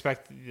I would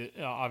expect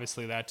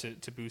obviously that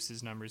to boost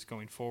his numbers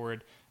going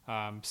forward.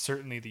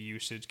 Certainly the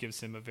usage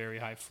gives him a very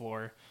high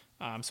floor.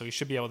 So he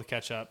should be able to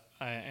catch up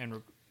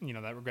and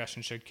that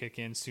regression should kick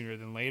in sooner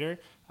than later.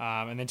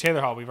 And then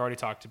Taylor Hall, we've already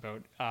talked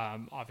about,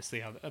 obviously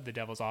how the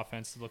Devils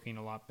offense is looking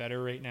a lot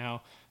better right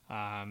now.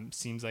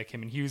 Seems like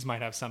him and Hughes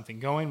might have something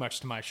going, much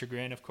to my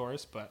chagrin, of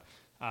course, but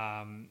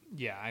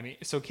Yeah, I mean,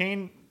 so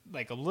Kane,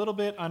 like a little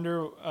bit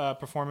under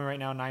performing right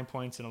now, 9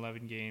 points in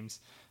 11 games.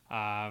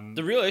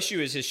 The real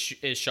issue is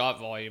his shot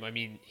volume. I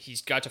mean,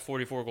 he's got to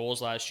 44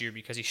 goals last year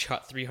because he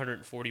shot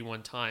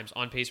 341 times,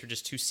 on pace for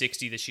just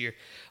 260 this year,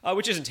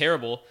 which isn't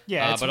terrible.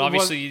 Yeah, but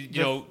obviously,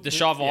 the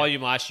shot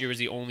volume last year was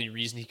the only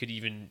reason he could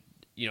even,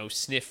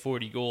 sniff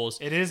 40 goals.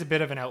 It is a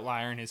bit of an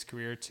outlier in his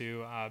career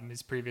too.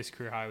 His previous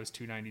career high was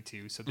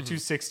 292, so the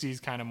 260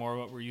 is kind of more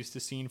what we're used to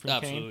seeing from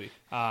Absolutely.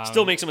 Kane.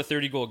 Still makes him a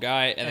 30-goal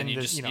guy, and then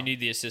you need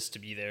the assist to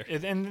be there.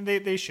 And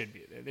they should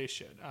be there. They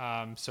should.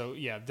 So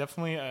yeah,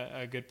 definitely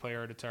a good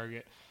player to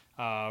target.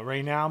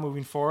 Right now,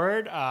 moving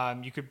forward,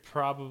 you could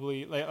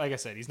probably, like I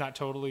said, he's not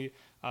totally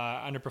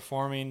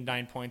underperforming,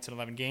 9 points in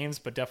 11 games,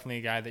 but definitely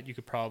a guy that you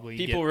could probably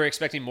People were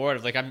expecting more out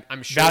of. Like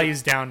I'm sure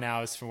value's down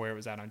now as from where it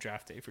was at on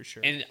draft day for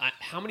sure. And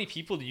how many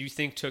people do you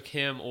think took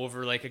him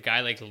over like a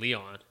guy like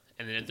Leon?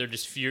 And then they're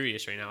just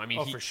furious right now. I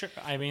mean, for sure.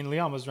 I mean,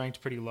 Leon was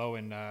ranked pretty low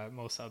in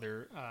most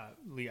other.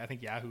 I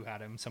think Yahoo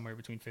had him somewhere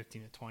between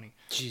 15 and 20.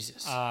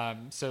 Jesus.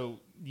 So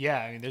yeah,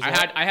 I mean,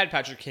 I had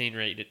Patrick Kane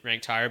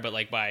ranked higher, but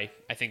like by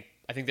I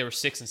think they were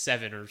 6 and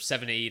 7 or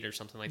 7 and 8 or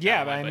something like that.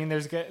 Yeah, but I mean,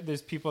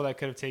 there's people that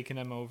could have taken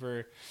him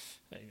over.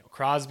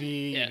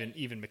 Crosby,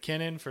 even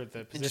McKinnon for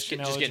the position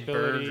just getting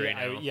eligibility. burned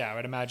right now. I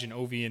would imagine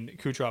Ovi and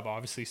Kucherov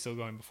obviously still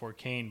going before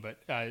Kane, but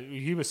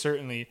he was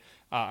certainly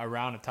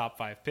around a top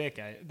 5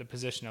 pick. The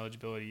position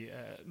eligibility,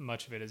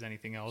 much of it is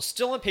anything else.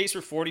 Still on pace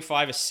for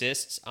 45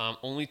 assists,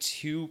 only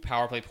 2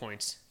 power play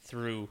points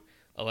through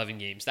 11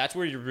 games. That's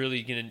where you're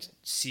really going to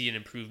see an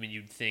improvement,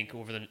 you'd think,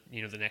 over the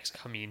next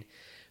coming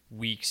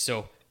weeks.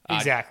 So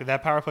exactly,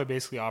 that power play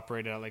basically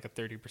operated at like a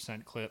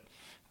 30% clip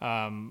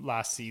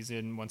last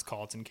season once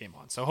Colleton came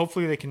on. So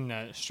hopefully they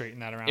can straighten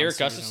that around. Erik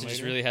Gustafsson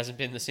just really hasn't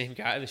been the same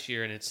guy this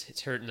year, and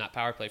it's hurting that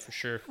power play for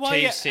sure. Well,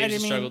 Taves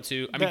has struggled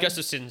too. I mean,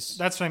 Gustafsson's...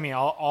 That's what I mean.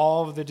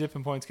 All of the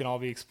dipping points can all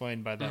be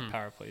explained by that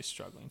power play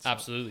struggling. So,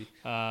 absolutely.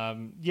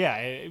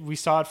 We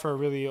saw it for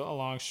a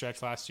long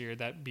stretch last year,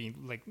 that being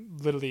like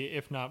literally,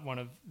 if not one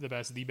of the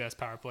best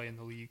power play in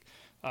the league.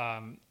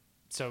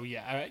 So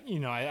yeah,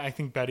 I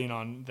think betting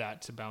on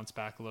that to bounce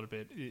back a little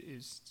bit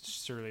is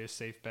surely a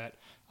safe bet.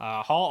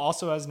 Hall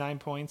also has 9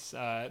 points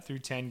through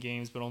 10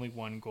 games, but only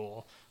 1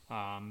 goal.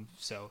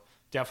 So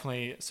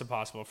definitely some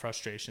possible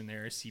frustration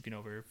there seeping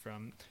over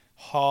from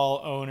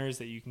Hall owners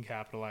that you can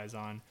capitalize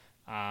on.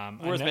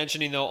 Worth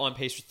mentioning, though, on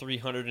pace for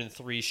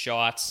 303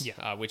 shots,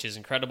 which is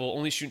incredible.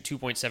 Only shooting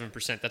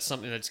 2.7%. That's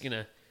something that's going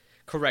to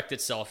correct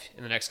itself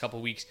in the next couple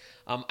of weeks.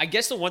 I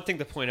guess the one thing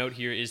to point out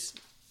here is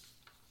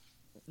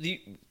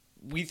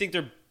we think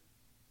they're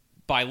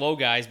buy low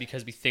guys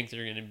because we think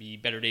they're going to be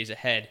better days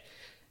ahead.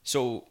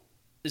 So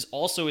this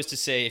also is to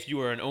say, if you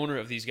are an owner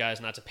of these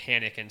guys, not to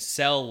panic and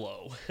sell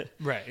low.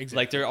 Right, exactly.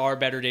 Like, there are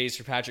better days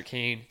for Patrick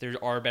Kane.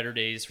 There are better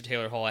days for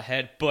Taylor Hall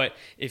ahead. But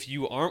if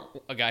you aren't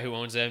a guy who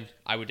owns them,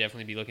 I would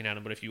definitely be looking at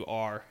them. But if you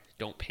are,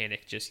 don't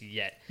panic just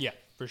yet. Yeah,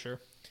 for sure.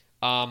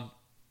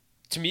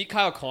 To me,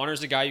 Kyle Connor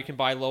is a guy you can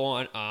buy low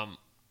on.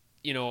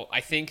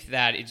 I think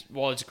that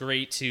it's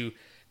great to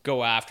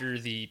go after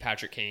the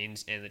Patrick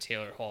Kanes and the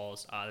Taylor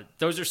Halls.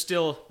 Those are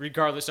still,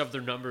 regardless of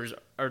their numbers,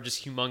 are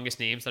just humongous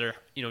names that are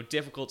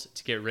difficult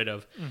to get rid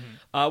of.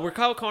 Mm-hmm. Where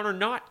Kyle Connor,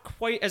 not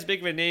quite as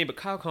big of a name, but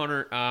Kyle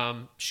Connor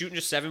shooting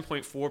just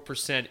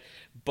 7.4%,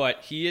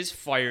 but he is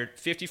fired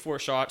 54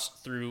 shots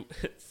through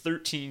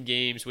 13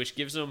 games, which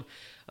gives him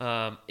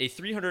a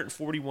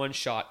 341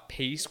 shot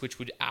pace, which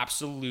would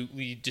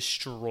absolutely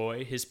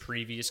destroy his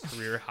previous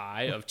career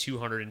high of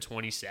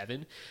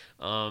 227.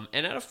 And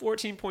at a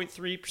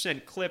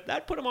 14.3% clip,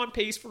 that put him on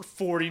pace for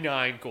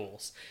 49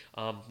 goals.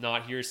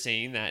 Not here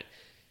saying that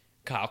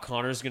Kyle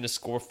Connor is going to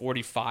score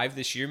 45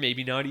 this year,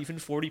 maybe not even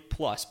 40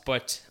 plus.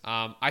 But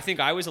I think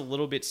I was a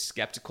little bit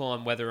skeptical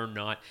on whether or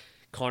not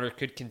Connor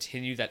could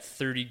continue that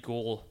 30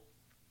 goal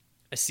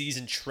a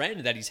season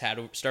trend that he's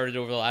started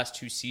over the last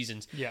 2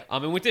 seasons. Yeah.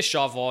 And with this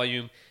shot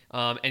volume,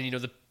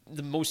 and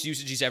the most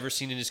usage he's ever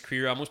seen in his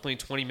career, almost playing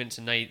 20 minutes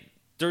a night,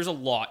 there's a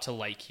lot to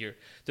like here.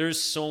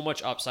 There's so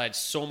much upside,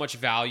 so much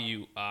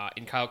value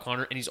in Kyle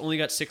Connor, and he's only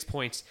got 6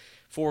 points,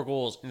 4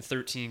 goals in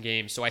 13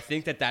 games. So I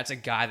think that that's a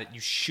guy that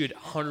you should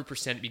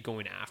 100% be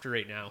going after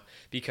right now,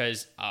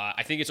 because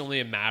I think it's only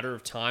a matter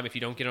of time if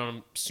you don't get on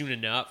him soon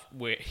enough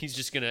where he's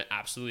just going to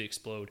absolutely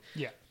explode.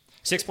 Yeah.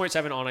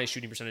 6.7 on-ice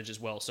shooting percentage as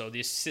well. So the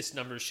assist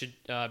numbers should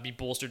be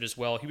bolstered as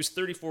well. He was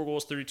 34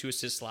 goals, 32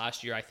 assists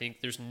last year. I think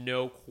there's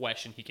no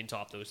question he can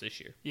top those this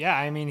year. Yeah,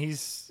 I mean,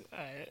 he's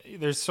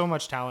there's so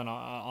much talent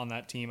on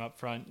that team up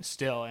front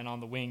still and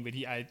on the wing, but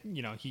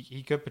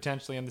he could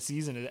potentially end the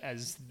season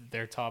as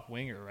their top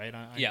winger, right?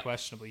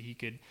 Unquestionably, he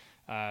could.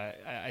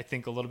 I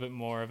think a little bit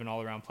more of an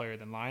all-around player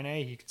than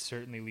Laine. He could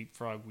certainly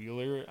leapfrog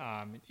Wheeler,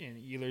 and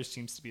Ehlers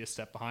seems to be a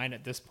step behind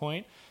at this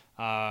point.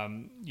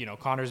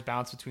 Connor's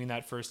bounce between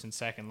that first and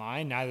second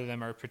line. Neither of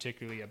them are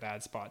particularly a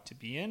bad spot to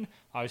be in.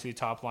 Obviously, the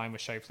top line with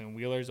Scheifele and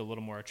Wheeler is a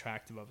little more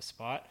attractive of a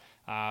spot.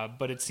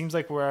 But it seems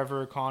like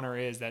wherever Connor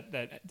is,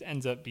 that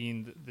ends up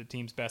being the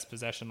team's best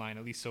possession line,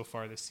 at least so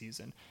far this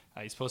season.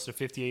 He's posted a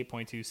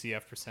 58.2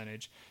 CF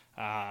percentage.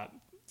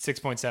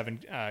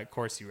 6.7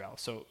 Corsi rel.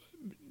 So,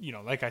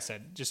 like I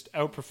said, just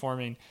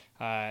outperforming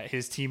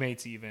his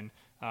teammates even.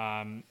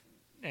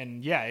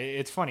 And yeah,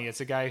 it's funny. It's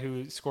a guy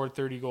who scored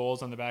 30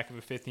 goals on the back of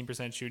a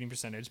 15% shooting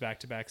percentage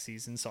back-to-back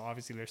seasons. So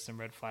obviously there's some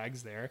red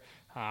flags there.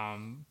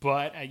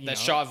 But that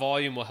shot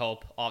volume will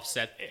help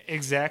offset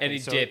exactly any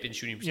dip in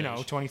shooting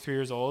percentage. 23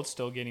 years old,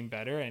 still getting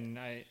better. And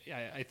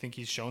I think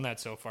he's shown that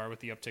so far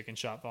with the uptick in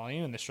shot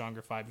volume and the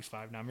stronger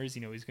 5v5 numbers.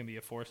 He's going to be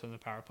a force on the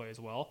power play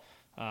as well.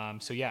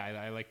 So yeah,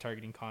 I like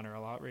targeting Connor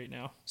a lot right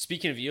now.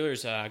 Speaking of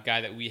Ehlers, a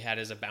guy that we had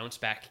as a bounce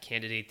back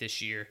candidate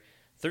this year,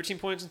 13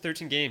 points in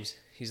 13 games.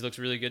 He's looked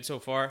really good so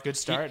far. Good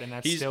start, and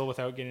that's still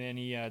without getting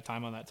any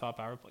time on that top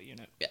power play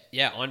unit.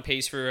 Yeah, on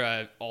pace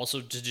for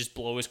also to just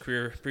blow his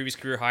previous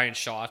career high in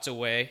shots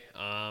away.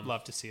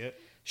 Love to see it.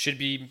 Should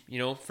be,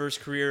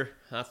 first career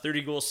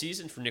 30-goal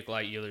season for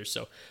Nikolai Ehlers.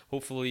 So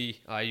hopefully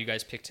you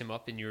guys picked him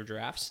up in your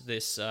drafts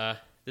this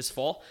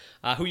fall.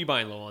 Who are you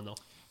buying low on, though?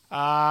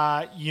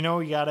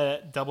 We got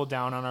to double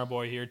down on our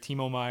boy here,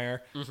 Timo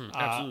Meier.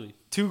 Absolutely.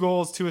 2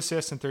 goals, 2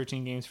 assists in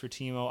 13 games for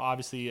Timo.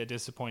 Obviously a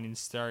disappointing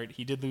start.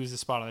 He did lose the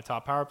spot on the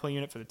top power play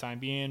unit for the time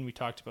being. We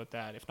talked about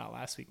that. If not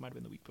last week, might have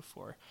been the week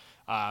before.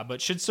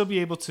 But should still be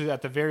able to,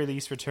 at the very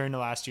least, return to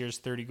last year's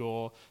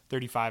 30-goal,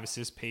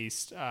 35-assist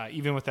pace,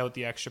 even without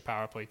the extra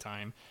power play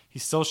time.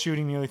 He's still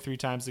shooting nearly 3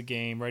 times a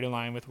game, right in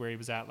line with where he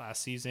was at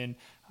last season,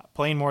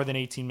 playing more than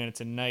 18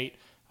 minutes a night.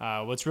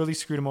 What's really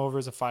screwed him over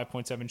is a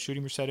 5.7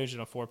 shooting percentage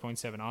and a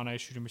 4.7 on-ice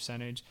shooting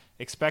percentage.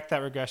 Expect that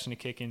regression to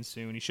kick in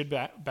soon. He should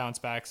bounce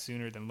back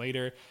sooner than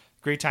later.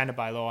 Great time to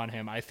buy low on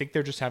him. I think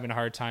they're just having a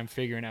hard time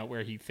figuring out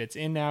where he fits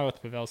in now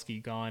with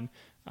Pavelski gone.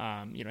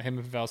 Him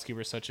and Pavelski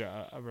were such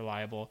a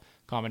reliable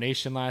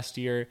combination last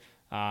year.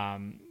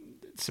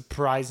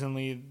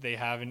 Surprisingly, they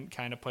haven't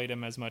kind of played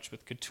him as much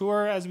with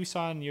Couture as we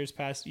saw in years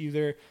past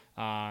either.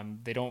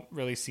 They don't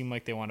really seem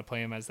like they want to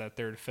play him as that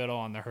third fiddle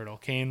on the Hertl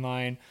Kane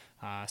line.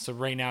 So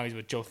right now he's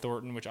with Joe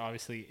Thornton, which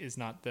obviously is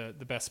not the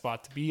best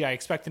spot to be. I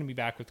expect him to be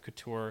back with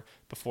Couture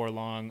before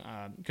long.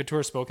 Couture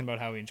has spoken about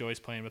how he enjoys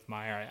playing with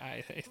Meier.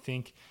 I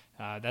think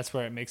that's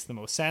where it makes the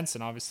most sense,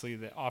 and obviously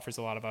that offers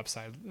a lot of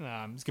upside. He's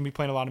going to be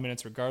playing a lot of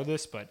minutes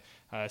regardless, but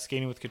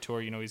skating with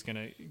Couture, he's going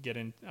to get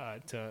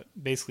into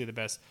basically the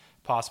best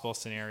possible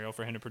scenario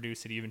for him to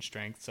produce at even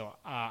strength. So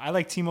I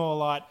like Timo a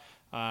lot.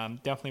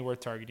 Definitely worth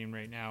targeting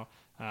right now.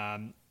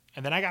 And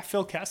then I got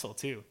Phil Kessel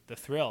too, the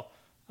thrill.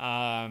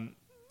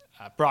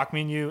 Brock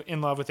Minu in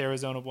love with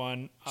Arizona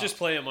 1. Just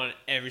play him on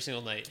every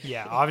single night.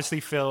 Yeah, obviously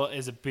Phil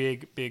is a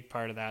big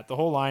part of that. The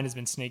whole line has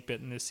been snake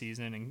bitten this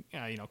season,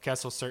 and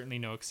Kessel's certainly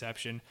no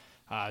exception.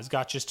 He's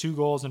got just 2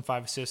 goals and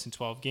 5 assists in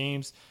 12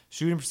 games.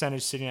 Shooting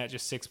percentage sitting at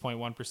just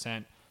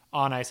 6.1%.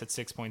 On ice at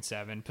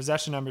 6.7.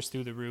 Possession numbers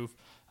through the roof.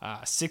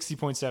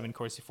 60.7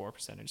 Corsi for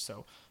percentage.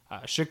 So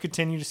should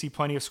continue to see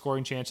plenty of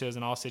scoring chances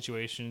in all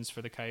situations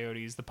for the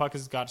Coyotes. The puck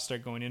has got to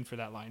start going in for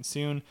that line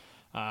soon.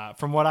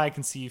 From what I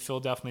can see, Phil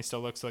definitely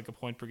still looks like a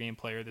point-per-game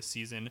player this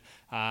season,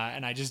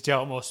 and I just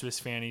doubt most of his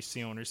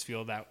fantasy owners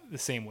feel that the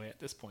same way at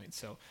this point.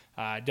 So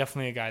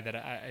definitely a guy that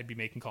I'd be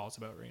making calls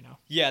about right now.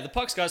 Yeah, the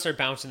puck's got to start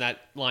bouncing that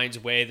line's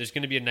way. There's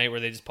going to be a night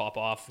where they just pop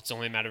off. It's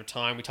only a matter of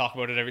time. We talk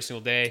about it every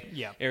single day.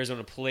 Yeah.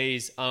 Arizona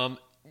plays.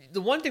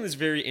 The one thing that's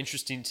very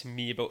interesting to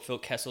me about Phil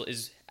Kessel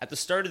is at the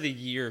start of the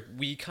year,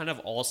 we kind of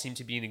all seem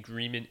to be in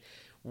agreement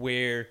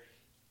where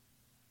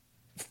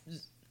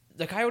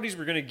the Coyotes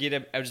were going to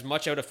get as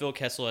much out of Phil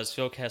Kessel as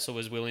Phil Kessel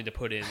was willing to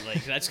put in.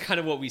 Like, that's kind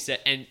of what we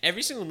said. And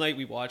every single night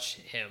we watch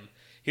him,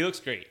 he looks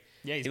great.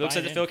 Yeah, he looks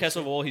like the Phil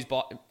Kessel of old.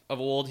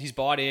 He's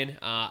bought in.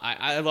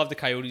 I love the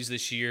Coyotes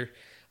this year.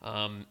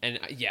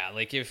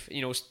 If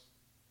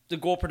the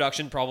goal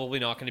production probably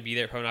not going to be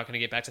there. Probably not going to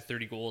get back to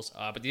 30 goals.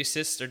 But the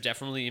assists are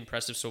definitely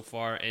impressive so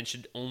far and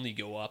should only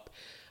go up.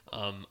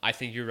 I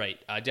think you're right.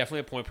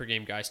 Definitely a point per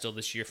game guy still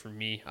this year for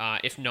me.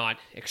 If not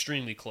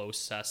extremely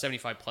close,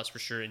 75 plus for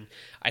sure. And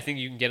I think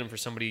you can get him for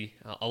somebody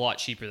a lot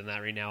cheaper than that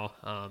right now.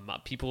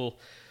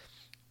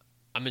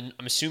 I'm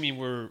assuming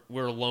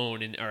we're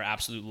alone in our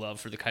absolute love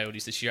for the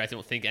Coyotes this year. I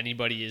don't think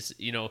anybody is,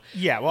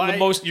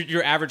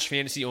 your average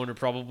fantasy owner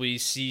probably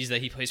sees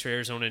that he plays for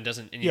Arizona and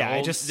doesn't. And,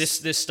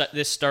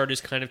 this start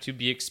is kind of to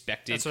be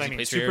expected. That's what I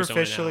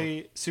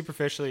mean.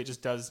 Superficially, it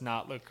just does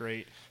not look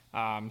great.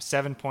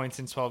 7 points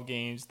in 12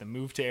 games. The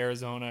move to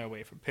Arizona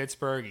away from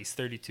Pittsburgh. He's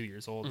 32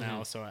 years old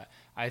now. So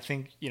I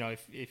think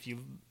if you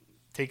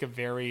take a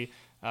very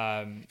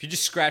if you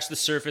just scratch the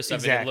surface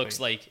of it looks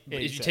like.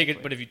 If you take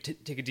it, but if you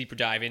take a deeper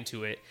dive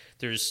into it,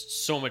 there's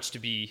so much to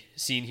be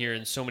seen here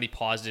and so many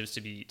positives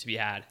to be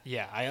had.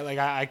 Yeah,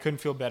 I couldn't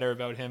feel better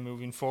about him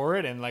moving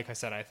forward. And like I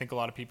said, I think a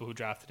lot of people who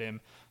drafted him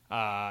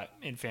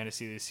in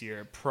fantasy this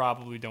year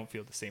probably don't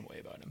feel the same way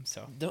about him.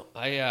 So no,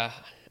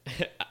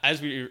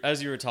 As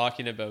you were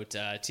talking about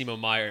Timo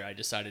Meier, I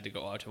decided to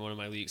go out to one of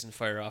my leagues and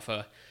fire off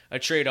a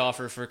trade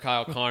offer for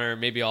Kyle Connor.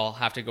 Maybe I'll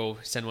have to go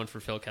send one for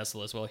Phil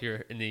Kessel as well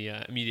here in the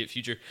immediate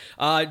future.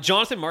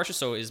 Jonathan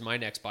Marchessault is my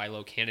next buy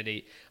low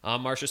candidate.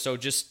 Marchessault,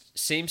 just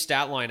same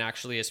stat line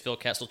actually as Phil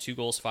Kessel, 2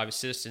 goals, 5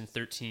 assists in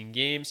 13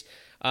 games.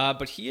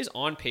 But he is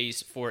on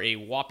pace for a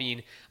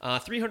whopping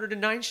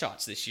 309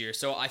 shots this year.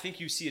 So I think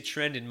you see a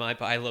trend in my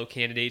buy low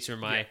candidates or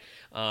my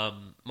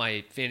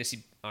my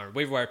fantasy or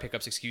waiver wire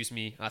pickups,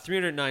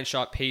 309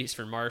 shot pace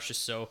for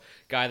Marchessault,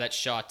 guy that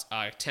shot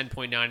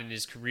 10.9 in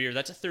his career.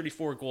 That's a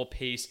 34 goal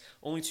pace,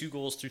 only 2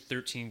 goals through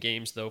 13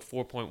 games though,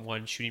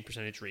 4.1 shooting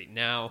percentage right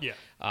now.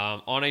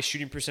 On ice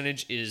shooting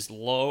percentage is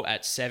low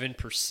at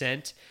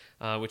 7%.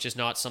 Which is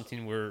not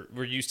something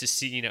we're used to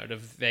seeing out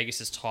of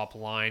Vegas's top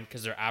line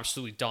because they're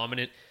absolutely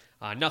dominant.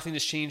 Nothing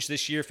has changed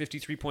this year.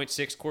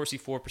 53.6 Corsi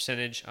for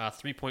percentage,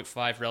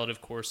 3.5 relative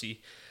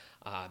Corsi.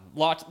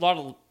 Lot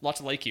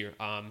to like here.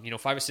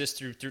 5 assists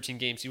through 13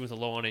 games, even with a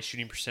low on ice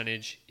shooting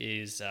percentage,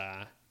 is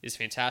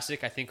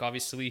fantastic. I think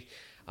obviously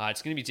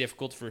it's going to be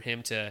difficult for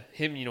him,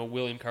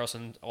 William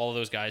Karlsson, all of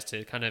those guys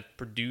to kind of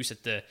produce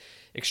at the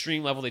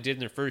extreme level they did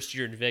in their first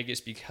year in Vegas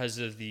because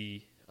of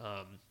the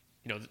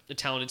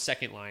talented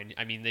second line.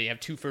 I mean, they have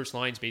 2 first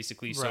lines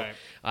basically, so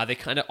they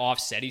kind of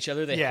offset each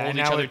other. They hold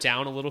each other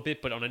down a little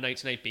bit, but on a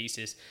night-to-night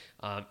basis,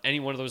 any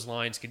one of those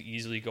lines could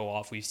easily go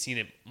off. We've seen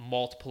it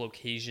multiple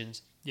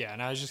occasions. Yeah,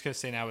 and I was just going to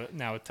say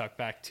now with Tuch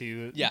back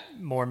to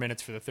more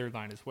minutes for the third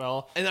line as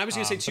well. And I was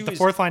going to say too, but the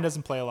fourth line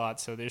doesn't play a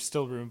lot, so there's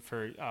still room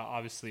for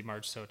obviously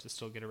Marchessault to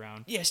still get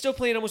around. Yeah, still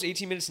playing almost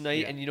 18 minutes a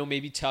night, and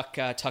maybe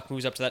Tuch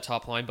moves up to that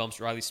top line, bumps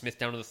Riley Smith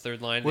down to the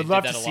third line. Would they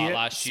love did that to a see lot it.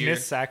 last year.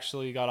 Smith's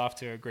actually got off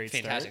to a great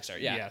fantastic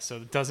start. Yeah, so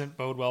it doesn't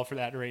bode well for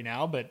that right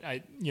now. But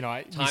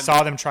we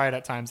saw them try it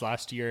at times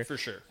last year for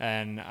sure,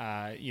 and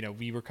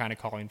we were kind of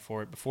calling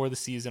for it before the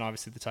season.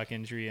 Obviously, the Tuch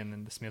injury and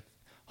then the Smith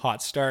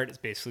hot start is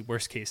basically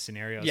worst case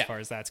scenario as far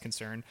as that's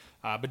concerned,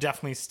 but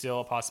definitely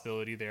still a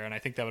possibility there, and I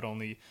think that would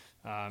only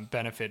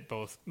benefit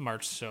both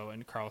Marchessault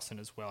and Karlsson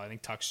as well. I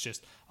think Tuch's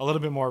just a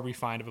little bit more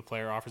refined of a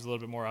player, offers a little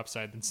bit more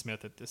upside than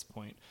Smith at this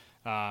point,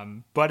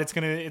 but it's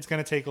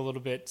gonna take a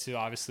little bit to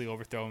obviously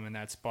overthrow him in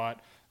that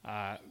spot.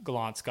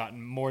 Gallant's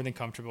gotten more than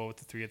comfortable with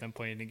the 3 of them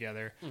playing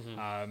together.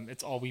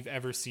 It's all we've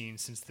ever seen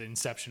since the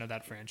inception of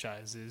that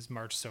franchise is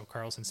Marchessault,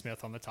 Karlsson,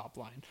 Smith on the top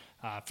line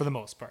for the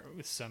most part,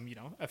 with some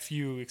a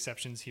few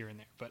exceptions here and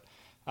there. But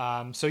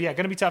going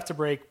to be tough to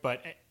break.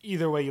 But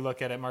either way you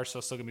look at it,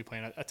 Marchessault's still going to be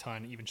playing a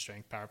ton, even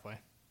strength power play.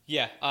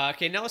 Yeah.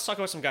 Okay. Now let's talk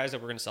about some guys that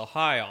we're going to sell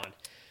high on.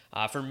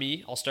 For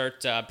me, I'll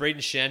start. Brayden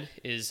Schenn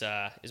is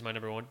my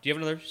number one. Do you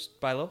have another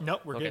buy low?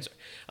 Nope, we're good.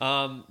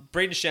 Sorry.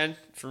 Brayden Schenn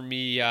for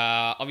me.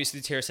 Obviously,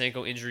 the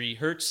Tarasenko injury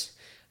hurts.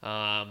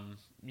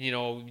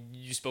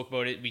 You spoke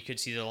about it. We could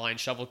see the line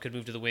shovel could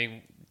move to the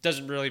wing.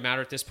 Doesn't really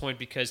matter at this point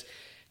because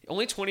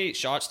only 28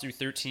 shots through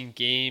 13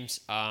 games.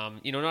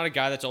 Not a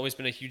guy that's always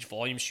been a huge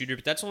volume shooter,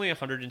 but that's only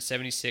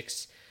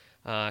 176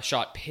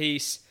 shot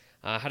pace.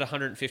 Had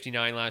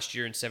 159 last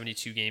year in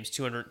 72 games,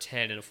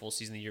 210 in a full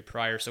season the year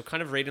prior. So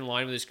kind of right in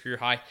line with his career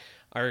high,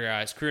 or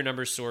his career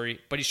numbers,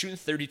 but he's shooting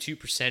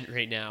 32%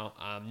 right now,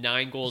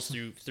 9 goals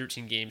through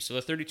 13 games. So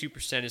the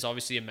 32% is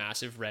obviously a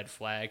massive red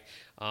flag.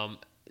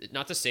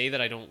 Not to say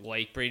that I don't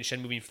like Brayden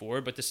Schenn moving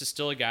forward, but this is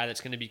still a guy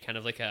that's going to be kind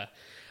of like a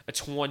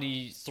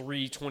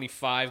 23,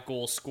 25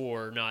 goal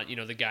scorer, not,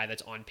 the guy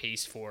that's on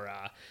pace for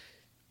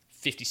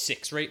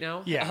 56 right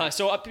now. Yeah.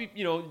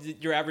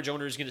 Your average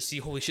owner is going to see,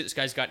 holy shit, this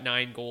guy's got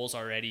 9 goals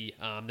already.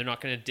 They're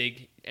not going to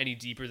dig any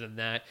deeper than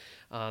that.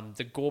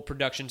 The goal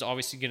production's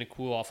obviously going to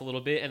cool off a little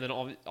bit, and then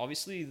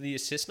obviously the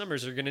assist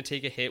numbers are going to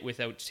take a hit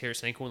without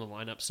Tarasenko in the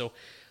lineup. So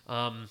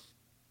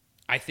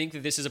I think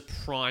that this is a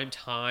prime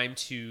time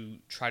to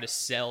try to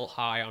sell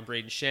high on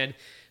Brayden Schenn.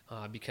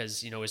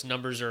 Because his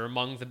numbers are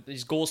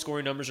his goal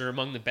scoring numbers are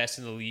among the best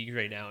in the league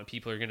right now, and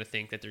people are going to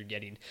think that they're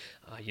getting,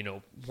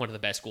 one of the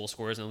best goal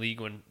scorers in the league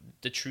when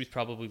the truth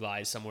probably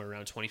lies somewhere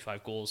around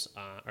 25 goals,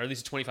 or at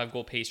least a 25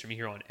 goal pace from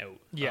here on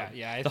out.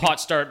 I think hot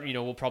start,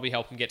 will probably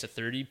help him get to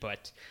 30,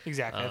 but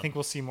exactly. I think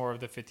we'll see more of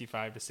the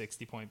 55 to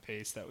 60 point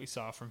pace that we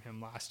saw from him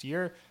last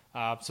year.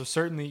 So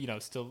certainly,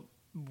 still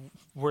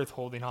worth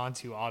holding on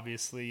to,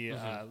 obviously.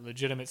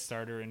 Legitimate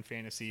starter in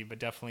fantasy, but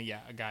definitely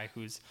a guy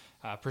whose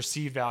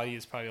perceived value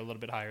is probably a little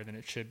bit higher than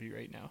it should be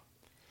right now.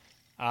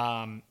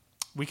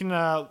 We can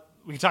talk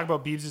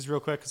about Beebs' real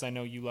quick because I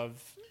know you love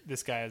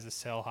this guy as a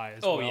sell high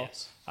as well.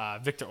 Yes.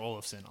 Victor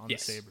Olofsson on the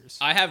Sabres.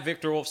 I have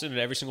Victor Olofsson in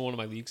every single one of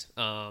my leagues,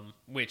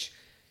 which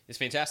is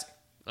fantastic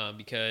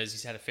because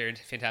he's had a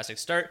fantastic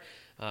start.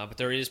 But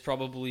there is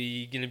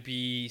probably going to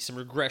be some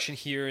regression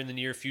here in the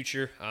near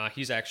future.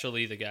 He's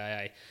actually the guy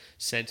I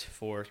sent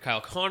for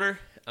Kyle Connor.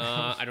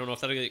 I don't know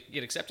if that'll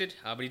get accepted,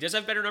 but he does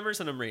have better numbers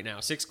than him right now.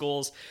 6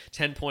 goals,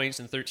 10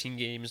 points in 13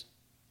 games.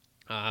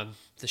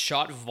 The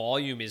shot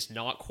volume is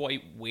not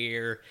quite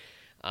where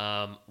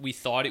we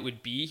thought it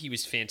would be. He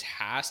was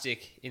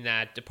fantastic in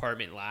that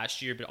department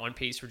last year, but on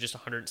pace for just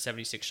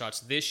 176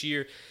 shots this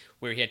year,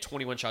 where he had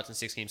 21 shots in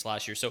 6 games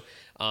last year. So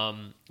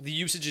the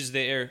usage is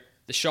there.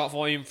 The shot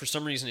volume, for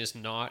some reason, is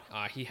not.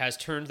 He has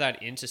turned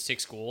that into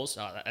 6 goals.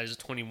 That is a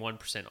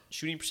 21%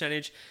 shooting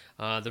percentage.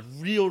 The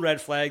real red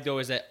flag, though,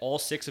 is that all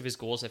 6 of his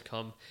goals have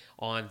come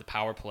on the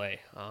power play.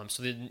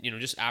 So then,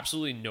 just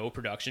absolutely no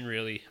production,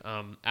 really,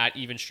 at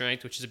even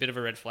strength, which is a bit of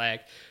a red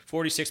flag.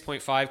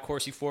 46.5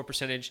 Corsi for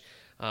percentage,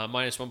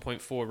 minus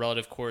 1.4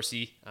 relative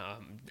Corsi.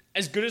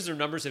 As good as their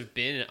numbers have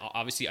been,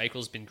 obviously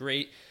Eichel's been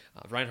great.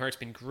 Reinhardt's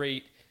been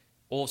great.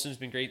 Olofsson's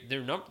been great.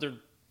 Their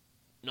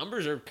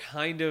numbers are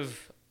kind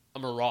of a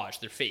mirage.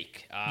 They're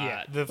fake.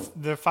 The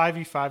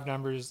 5v5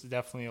 numbers,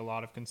 definitely a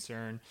lot of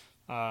concern.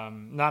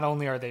 Not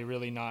only are they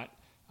really not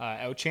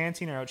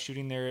out-chancing or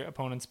out-shooting their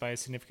opponents by a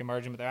significant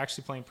margin, but they're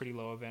actually playing pretty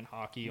low-event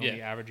hockey,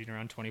 only averaging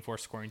around 24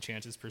 scoring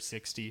chances per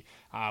 60,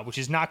 which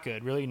is not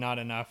good, really not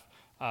enough,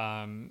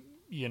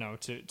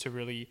 to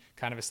really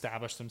kind of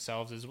establish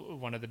themselves as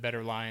one of the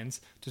better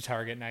lines to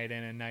target night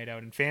in and night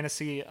out in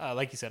fantasy.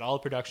 Like you said, all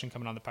the production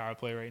coming on the power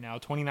play right now,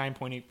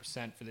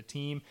 29.8% for the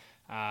team.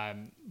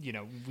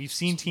 We've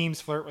seen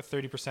teams flirt with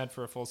 30%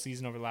 for a full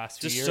season over the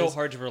last few years. Just so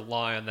hard to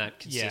rely on that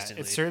consistently.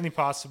 Yeah, it's certainly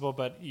possible,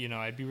 but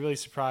I'd be really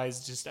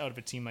surprised just out of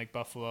a team like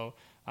Buffalo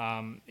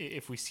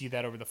if we see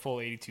that over the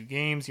full 82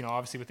 games.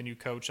 Obviously with the new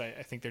coach,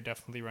 I think they're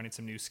definitely running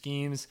some new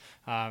schemes,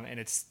 and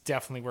it's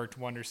definitely worked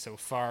wonders so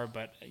far.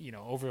 But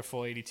over a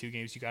full 82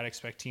 games, you got to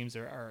expect teams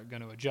are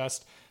going to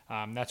adjust.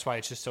 That's why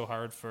it's just so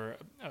hard for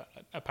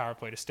a power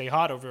play to stay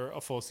hot over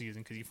a full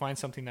season, because you find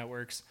something that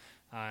works.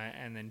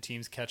 And then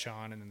teams catch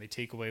on, and then they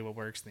take away what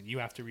works, and then you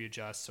have to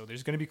readjust. So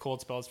there's going to be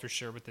cold spells for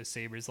sure with the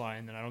Sabres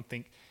line, and I don't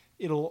think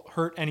it'll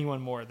hurt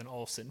anyone more than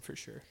Olofsson for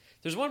sure.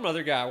 There's one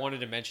other guy I wanted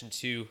to mention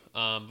too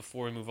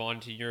before we move on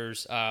to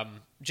yours.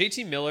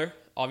 JT Miller,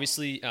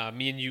 obviously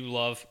me and you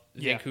love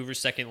Vancouver's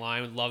second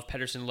line. Love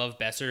Pettersson, love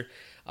Besser.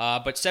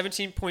 But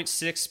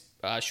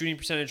 17.6 shooting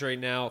percentage right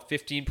now,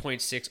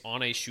 15.6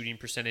 on a shooting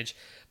percentage.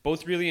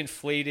 Both really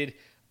inflated.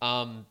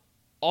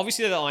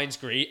 Obviously, the line's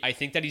great. I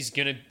think that he's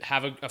going to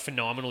have a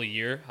phenomenal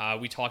year.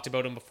 We talked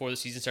about him before the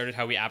season started,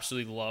 how we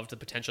absolutely loved the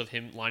potential of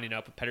him lining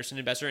up with Pettersson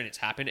and Besser, and it's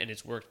happened, and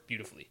it's worked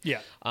beautifully.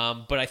 Yeah.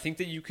 But I think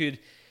that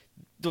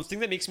the thing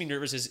that makes me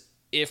nervous is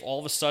if all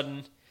of a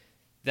sudden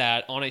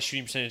that on-ice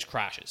shooting percentage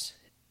crashes.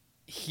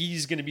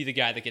 He's going to be the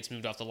guy that gets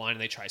moved off the line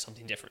and they try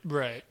something different.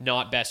 Right.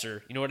 Not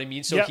Besser. You know what I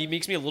mean? So he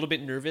makes me a little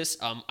bit nervous.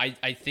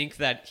 I think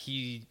that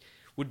he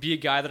would be a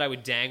guy that I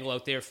would dangle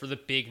out there for the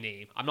big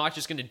name. I'm not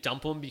just going to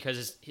dump him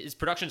because his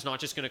production's not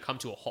just going to come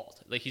to a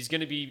halt. Like, he's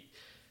going to be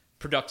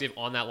productive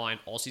on that line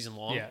all season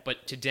long,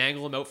 but to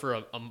dangle him out for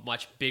a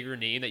much bigger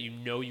name that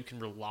you can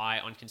rely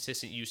on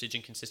consistent usage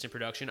and consistent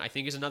production, I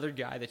think is another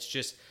guy that's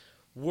just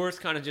worth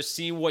kind of just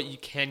seeing what you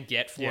can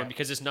get for him,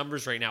 because his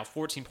numbers right now,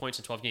 14 points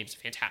in 12 games,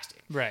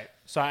 fantastic. Right.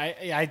 So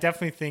I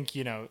definitely think,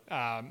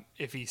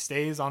 if he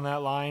stays on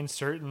that line,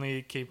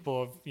 certainly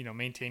capable of,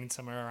 maintaining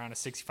somewhere around a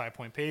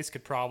 65-point pace,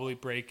 could probably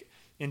break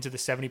into the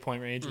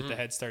 70-point range with the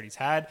head start he's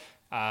had.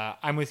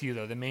 I'm with you,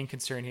 though. The main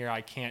concern here,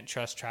 I can't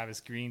trust Travis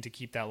Green to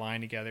keep that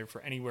line together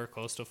for anywhere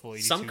close to a full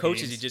 82 Some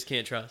coaches games. you just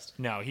can't trust.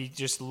 No, he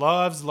just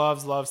loves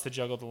to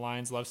juggle the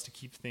lines, loves to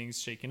keep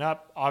things shaken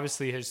up.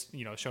 Obviously has,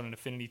 shown an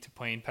affinity to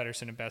playing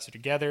Pettersson and Besser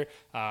together.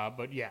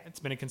 But yeah, it's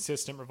been a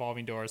consistent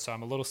revolving door. So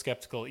I'm a little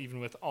skeptical,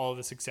 even with all of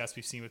the success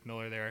we've seen with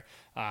Miller there,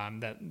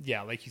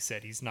 like you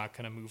said, he's not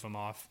going to move him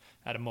off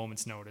at a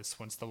moment's notice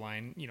once the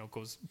line,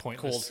 goes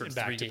pointless for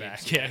back 3 to games.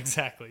 back. Yeah,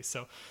 exactly.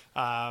 So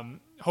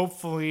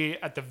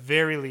hopefully at the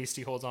very least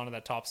he holds on to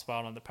that top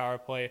spot on the power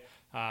play,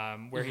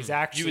 where he's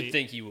actually... You would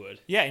think he would.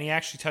 Yeah, and he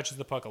actually touches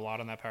the puck a lot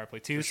on that power play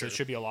too, For so sure. it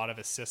should be a lot of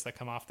assists that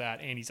come off that,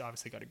 and he's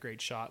obviously got a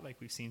great shot like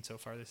we've seen so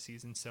far this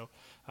season, so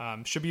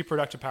should be a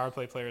productive power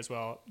play player as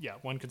well. Yeah,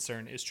 one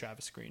concern is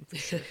Travis Green for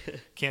sure.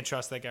 Can't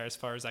trust that guy as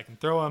far as I can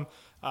throw him.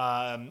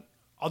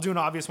 I'll do an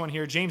obvious one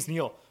here. James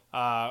Neal,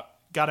 got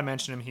to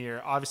mention him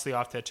here. Obviously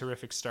off to a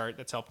terrific start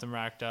that's helped him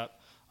racked up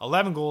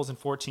 11 goals in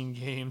 14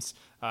 games,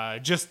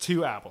 just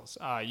 2 apples.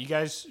 You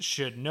guys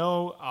should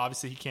know,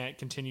 obviously he can't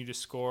continue to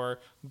score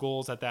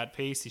goals at that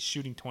pace. He's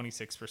shooting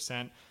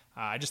 26%.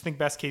 I just think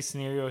best case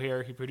scenario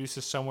here, he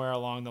produces somewhere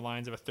along the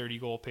lines of a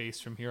 30-goal pace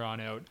from here on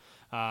out,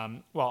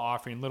 while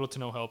offering little to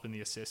no help in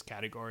the assist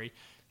category.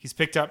 He's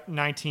picked up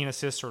 19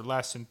 assists or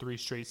less in 3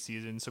 straight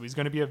seasons, so he's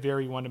going to be a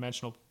very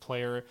one-dimensional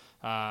player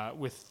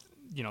with...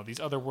 these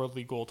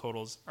otherworldly goal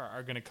totals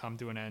are going to come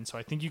to an end. So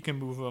I think you can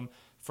move him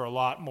for a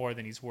lot more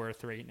than he's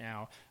worth right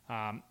now.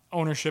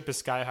 Ownership is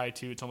sky high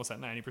too. It's almost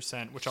at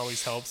 90%, which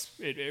always helps.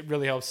 It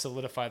really helps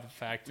solidify the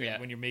fact that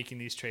when you're making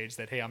these trades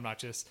that, hey, I'm not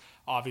just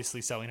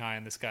obviously selling high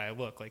on this guy.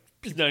 Look, like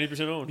He's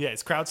 90% owned. Yeah,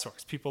 it's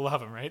crowdsourced. People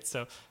love him, right?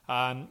 So,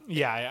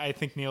 I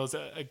think Neal's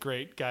a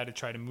great guy to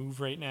try to move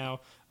right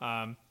now.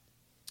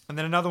 And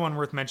then another one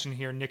worth mentioning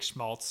here, Nick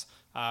Schmaltz.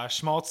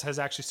 Schmaltz has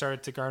actually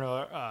started to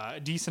garner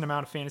a decent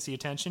amount of fantasy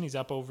attention. He's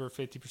up over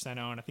 50%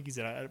 owned. I think he's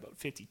at about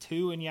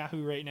 52 in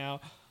Yahoo right now.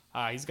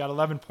 He's got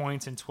 11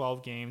 points in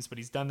 12 games, but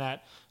he's done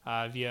that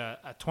via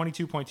a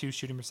 22.2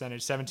 shooting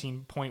percentage,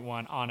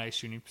 17.1 on-ice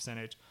shooting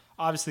percentage.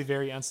 Obviously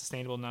very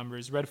unsustainable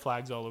numbers, red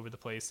flags all over the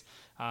place.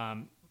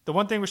 The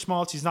one thing with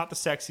Schmaltz, he's not the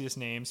sexiest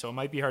name, so it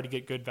might be hard to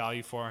get good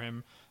value for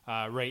him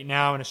right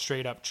now in a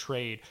straight-up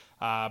trade.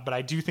 But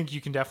I do think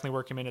you can definitely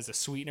work him in as a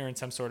sweetener in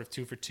some sort of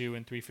 2-for-2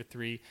 and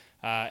 3-for-3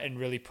 and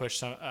really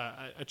push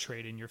a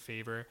trade in your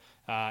favor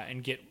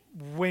and get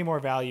way more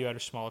value out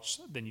of Schmaltz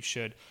than you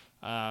should.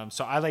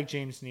 So I like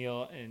James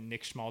Neal and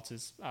Nick Schmaltz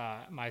as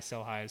my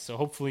sell highs. So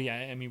hopefully,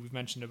 I mean, we've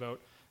mentioned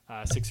about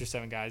 6 or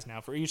 7 guys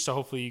now for each. So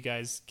hopefully you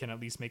guys can at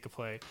least make a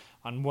play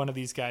on one of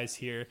these guys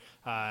here.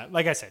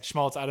 Like I said,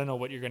 Schmaltz, I don't know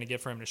what you're going to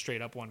get for him in a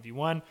straight up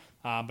 1v1.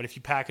 But if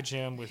you package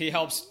him with... He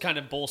helps kind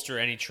of bolster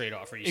any trade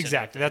offer.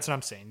 Exactly. That's what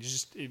I'm saying.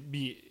 It'd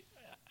be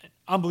an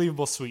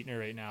unbelievable sweetener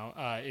right now.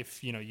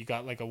 If, you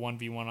got like a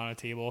 1v1 on a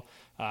table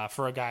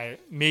for a guy,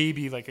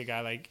 maybe like a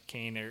guy like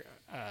Kane or...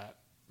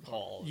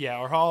 Hall. Yeah,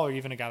 or Hall, or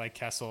even a guy like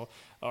Kessel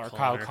or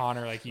Kyle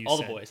Connor, like you all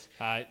said. The boys.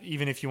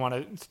 Even if you want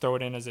to throw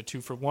it in as a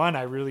 2-for-1,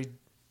 I really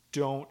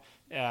don't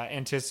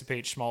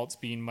anticipate Schmaltz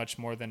being much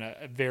more than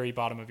a very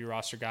bottom of your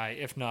roster guy,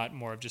 if not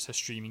more of just a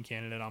streaming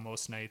candidate on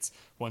most nights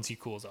once he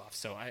cools off.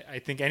 So I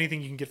think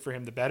anything you can get for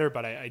him, the better.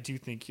 But I do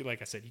think,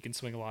 like I said, you can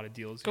swing a lot of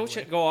deals. Go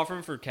offer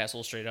him for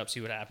Kessel straight up, see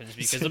what happens,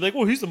 because they're like,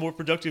 well, he's the more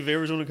productive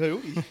Arizona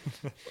Coyote.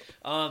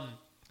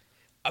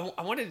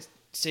 I wanted to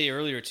say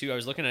earlier too, I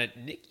was looking at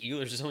Nick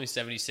Ehlers is only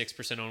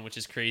 76% owned, which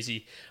is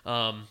crazy.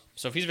 So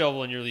if he's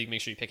available in your league,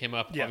 make sure you pick him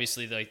up. Yeah.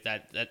 Obviously, like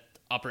that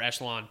upper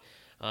echelon.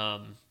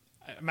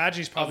 I imagine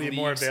he's probably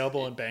more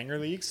available in banger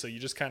leagues. So you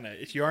just kind of,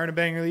 if you are in a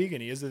banger league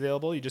and he is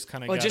available, you just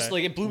kind of just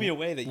like it blew me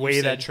away that you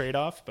weigh said that trade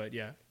off. But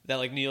yeah, that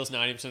like Neal's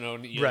 90%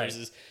 owned, Ehlers right.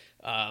 is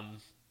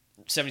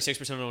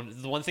 76%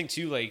 owned. The one thing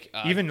too, like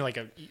even like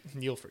a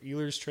Neal for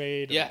Ehlers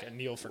trade, or like a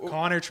Neal for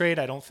Connor trade,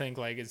 I don't think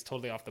like is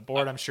totally off the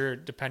board. I'm sure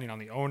depending on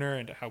the owner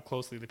and how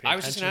closely they pay attention. I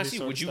was just going to ask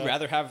you, would you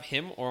rather have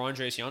him or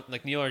Andreas Janssen,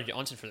 like Neal or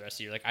Janssen for the rest of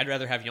the year? Like I'd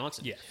rather have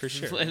Janssen. Yeah, for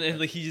sure. and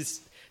like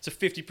it's a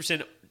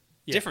 50%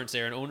 difference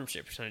there in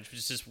ownership percentage, which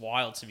is just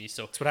wild to me.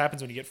 So that's what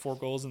happens when you get 4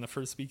 goals in the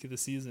first week of the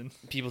season.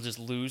 People just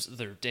lose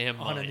their damn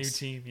minds. On a new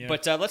team, yeah.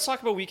 But let's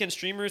talk about weekend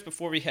streamers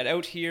before we head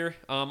out here.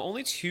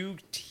 Only 2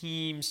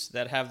 teams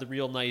that have the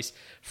real nice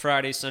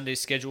Friday, Sunday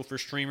schedule for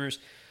streamers.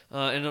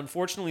 And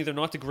unfortunately, they're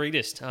not the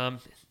greatest.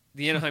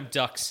 The Anaheim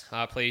Ducks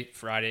play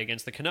Friday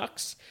against the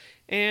Canucks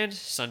and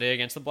Sunday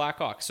against the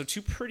Blackhawks. So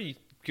 2 pretty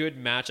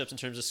good matchups in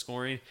terms of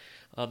scoring.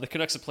 The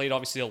Canucks have played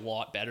obviously a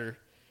lot better,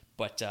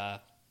 but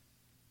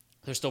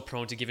they're still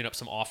prone to giving up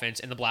some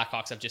offense, and the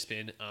Blackhawks have just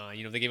been,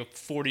 they gave up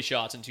 40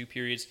 shots in 2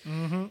 periods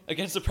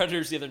against the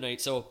Predators the other night.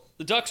 So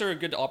the Ducks are a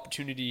good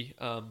opportunity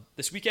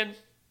this weekend.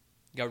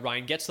 You got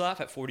Ryan Getzlaf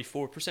at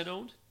 44%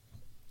 owned.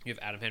 You have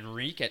Adam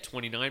Henrique at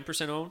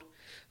 29% owned.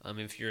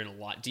 If you're in a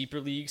lot deeper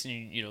leagues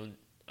and you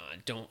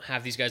don't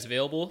have these guys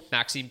available,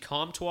 Maxime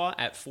Comtois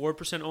at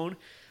 4% owned.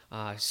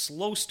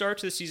 Slow start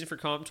to the season for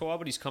Comtois,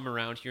 but he's come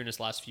around here in his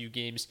last few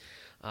games,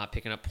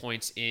 picking up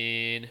points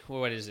in,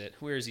 what is it?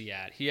 Where is he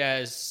at? He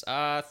has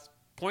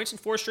points in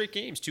 4 straight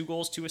games, 2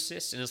 goals, 2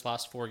 assists in his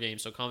last 4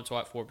 games. So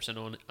Comtois at 4%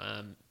 owned.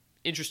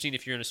 Interesting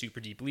if you're in a super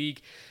deep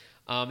league.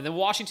 And then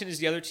Washington is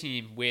the other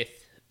team with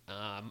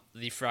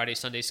the Friday,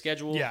 Sunday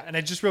schedule. Yeah,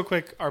 and just real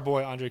quick, our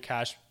boy Andre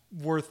Cash,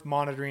 worth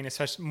monitoring,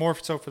 especially more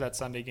so for that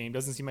Sunday game.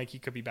 Doesn't seem like he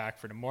could be back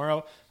for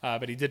tomorrow,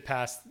 but he did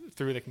pass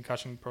through the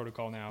concussion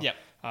protocol now. Yep.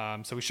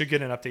 So we should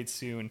get an update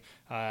soon.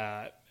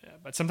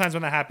 But sometimes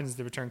when that happens,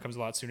 the return comes a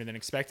lot sooner than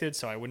expected.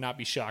 So I would not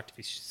be shocked if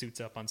he suits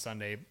up on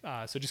Sunday.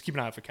 So just keep an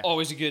eye out for Cash.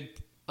 Always a good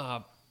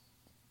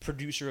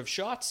producer of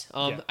shots.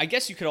 I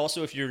guess you could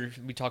also,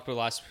 we talked about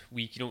last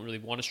week, you don't really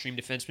want to stream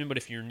defenseman, but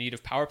if you're in need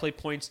of power play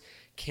points,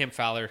 Cam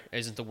Fowler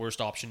isn't the worst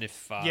option.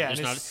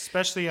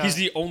 Especially he's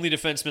the only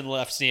defenseman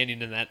left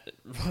standing in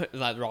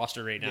that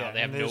roster right now. Yeah, they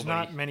have there's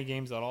nobody. Not many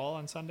games at all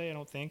on Sunday, I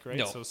don't think, right?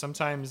 No. So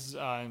sometimes,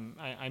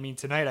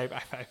 tonight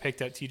I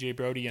picked out TJ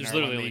Brody in our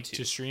league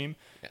to stream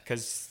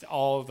because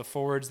all of the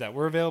forwards that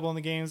were available in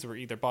the games were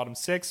either bottom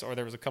 6 or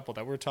there was a couple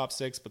that were top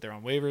 6, but they're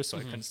on waivers, so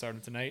I couldn't start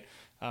them tonight.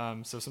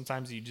 So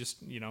sometimes you just,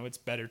 it's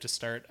better to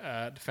start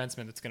a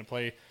defenseman that's going to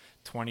play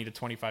 20 to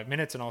 25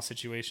 minutes in all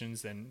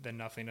situations than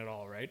nothing at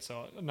all, right?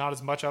 So not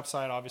as much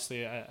upside,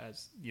 obviously,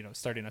 as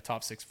starting a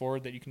top 6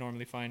 forward that you can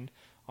normally find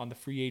on the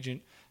free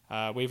agent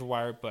waiver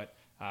wire, but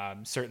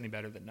certainly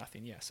better than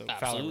nothing. Yeah, so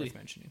Absolutely. Fowler worth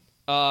mentioning.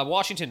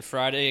 Washington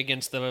Friday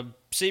against the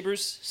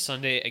Sabres,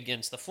 Sunday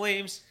against the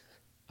Flames.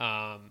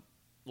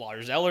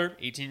 Lars Eller,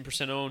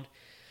 18% owned.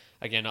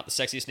 Again, not the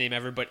sexiest name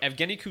ever, but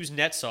Evgeny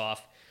Kuznetsov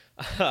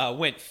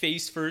went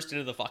face first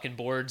into the fucking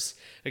boards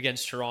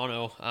against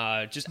Toronto.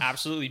 Just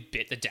absolutely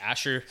bit the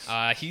dasher.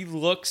 He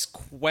looks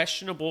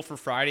questionable for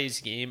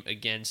Friday's game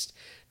against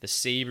the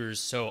Sabres.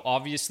 So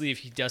obviously if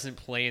he doesn't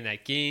play in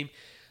that game,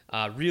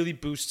 really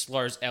boosts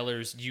Lars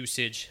Eller's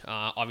usage.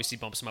 Obviously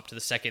bumps him up to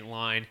the second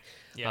line.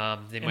 Yeah.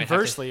 They might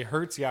Inversely,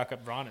 hurts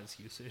Jakob Vrana's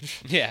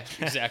usage. Yeah,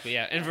 exactly.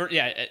 Yeah. And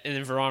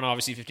then Vrana,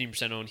 obviously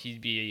 15% owned.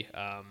 He'd be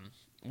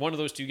one of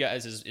those 2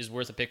 guys is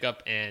worth a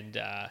pickup.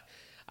 And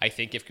I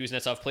think if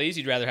Kuznetsov plays,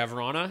 you'd rather have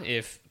Vrana.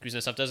 If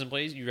Kuznetsov doesn't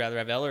play, you'd rather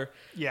have Eller.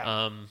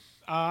 Yeah.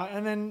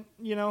 And then,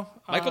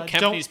 Michael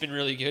Kempney's been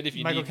really good.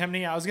 Michael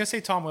Kempney. I was going to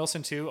say Tom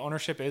Wilson too.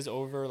 Ownership is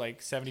over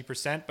like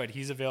 70%, but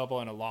he's available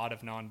in a lot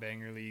of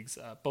non-banger leagues.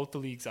 Both the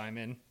leagues I'm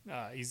in,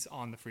 he's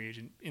on the free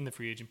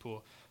agent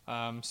pool.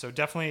 So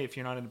definitely, if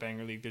you're not in the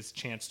banger league, there's a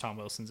chance Tom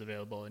Wilson's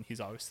available, and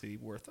he's obviously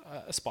worth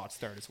a spot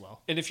start as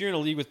well. And if you're in a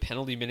league with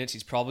penalty minutes,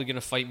 he's probably going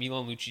to fight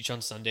Milan Lucic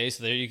on Sunday.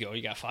 So there you go.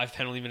 You got 5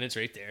 penalty minutes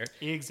right there.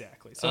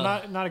 Exactly. So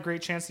not a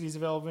great chance that he's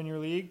available in your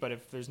league, but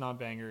if there's not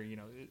banger,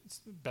 it's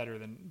better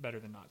than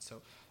not.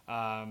 So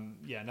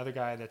another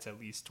guy that's at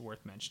least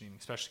worth mentioning,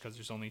 especially because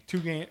there's only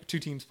two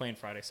teams playing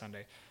Friday,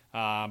 Sunday.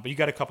 But you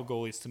got a couple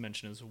goalies to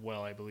mention as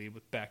well, I believe,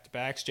 with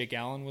back-to-backs. Jake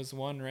Allen was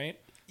one, right?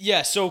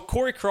 Yeah, so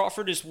Corey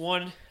Crawford is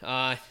one.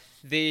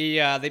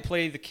 They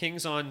play the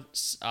Kings on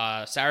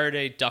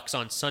Saturday, Ducks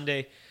on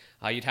Sunday.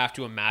 You'd have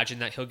to imagine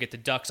that he'll get the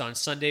Ducks on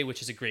Sunday,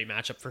 which is a great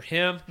matchup for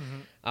him.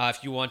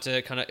 If you want to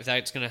if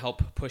that's going to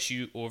help push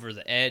you over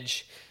the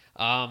edge.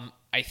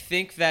 I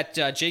think that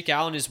Jake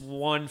Allen is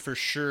one for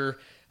sure.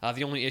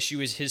 The only issue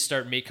is his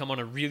start may come on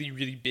a really,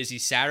 really busy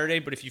Saturday,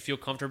 but if you feel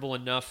comfortable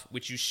enough,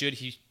 which you should,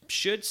 he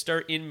should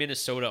start in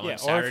Minnesota on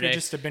Saturday. Or if you're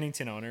just a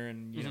Bennington owner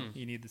and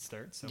you need the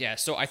start. So. Yeah,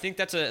 so I think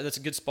that's a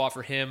good spot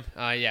for him.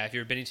 If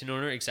you're a Bennington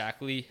owner,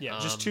 exactly. Yeah,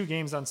 just 2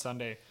 games on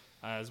Sunday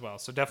as well.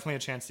 So definitely a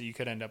chance that you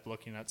could end up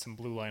looking at some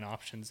blue line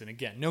options. And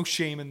again, no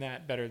shame in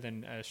that, better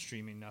than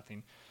streaming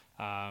nothing.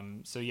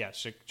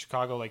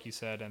 Chicago, like you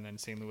said, and then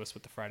St. Louis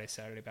with the Friday,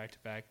 Saturday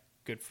back-to-back.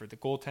 Good for the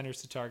goaltenders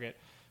to target.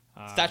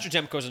 Thatcher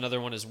Demko is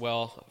another one as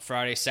well.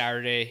 Friday,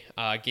 Saturday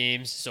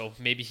games. So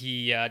maybe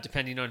he,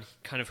 depending on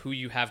kind of who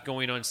you have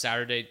going on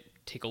Saturday,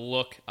 take a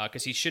look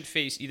because he should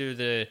face either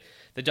the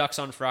Ducks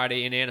on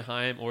Friday in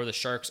Anaheim or the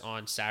Sharks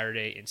on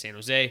Saturday in San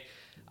Jose.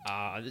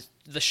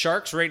 The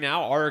Sharks right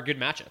now are a good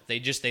matchup.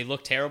 They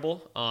look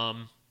terrible.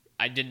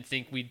 I didn't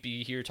think we'd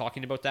be here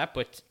talking about that,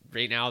 but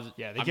right now,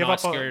 they're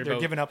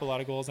giving up a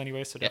lot of goals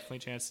anyway, so definitely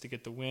a chance to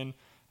get the win.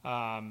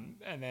 And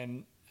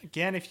then.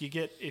 Again, if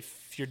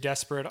you're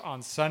desperate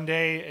on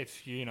Sunday,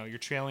 if you're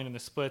trailing in the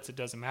splits, it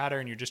doesn't matter,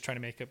 and you're just trying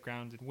to make up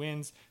ground and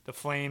wins. The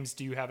Flames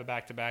do have a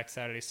back-to-back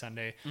Saturday,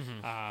 Sunday.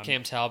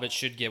 Cam Talbot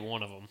should get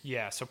one of them.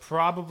 Yeah, so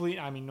probably,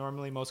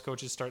 normally most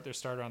coaches start their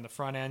starter on the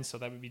front end, so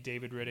that would be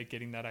David Riddick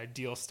getting that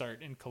ideal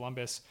start in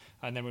Columbus,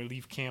 and then we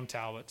leave Cam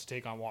Talbot to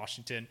take on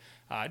Washington.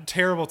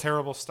 Terrible,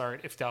 terrible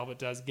start if Talbot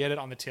does get it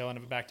on the tail end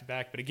of a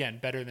back-to-back, but again,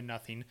 better than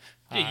nothing.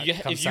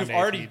 If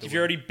you're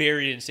already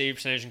buried in save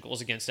percentage and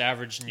goals against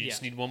average, and you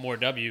just need one more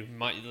W,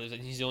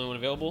 he's the only one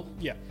available.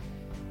 Yeah,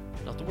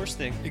 not the worst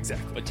thing.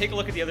 Exactly. But take a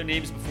look at the other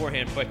names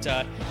beforehand. But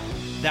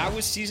that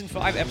was season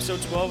 5,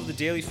 episode 12 of the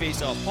Daily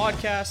Faceoff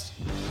podcast.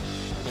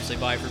 We'll say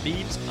bye for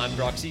Beebs. I'm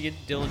Brock Segan,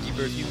 Dylan D.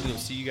 Berthew. We'll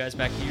see you guys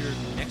back here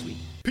next week.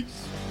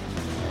 Peace.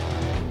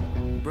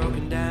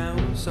 Broken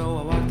down, so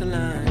I walked the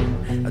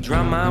line. I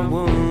dropped my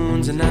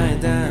wounds and I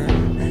ain't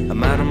done.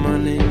 I'm out of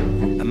money,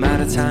 I'm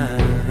out of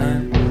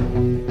time.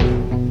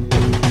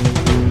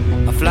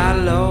 I fly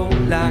low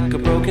like a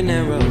broken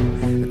arrow.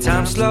 The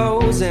time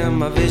slows and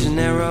my vision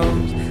narrows.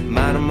 I'm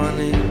out of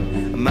money,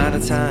 I'm out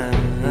of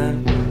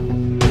time.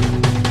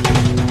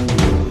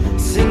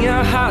 Sing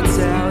your hearts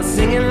out,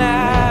 sing it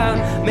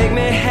loud. Make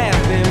me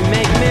happy,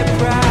 make me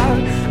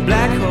proud.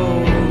 Black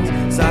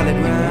holes, solid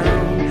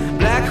ground.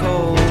 Black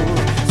holes,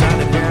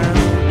 solid ground.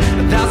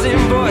 1,000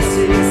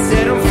 voices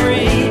set them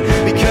free.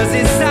 Because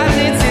this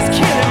silence is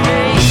killing me.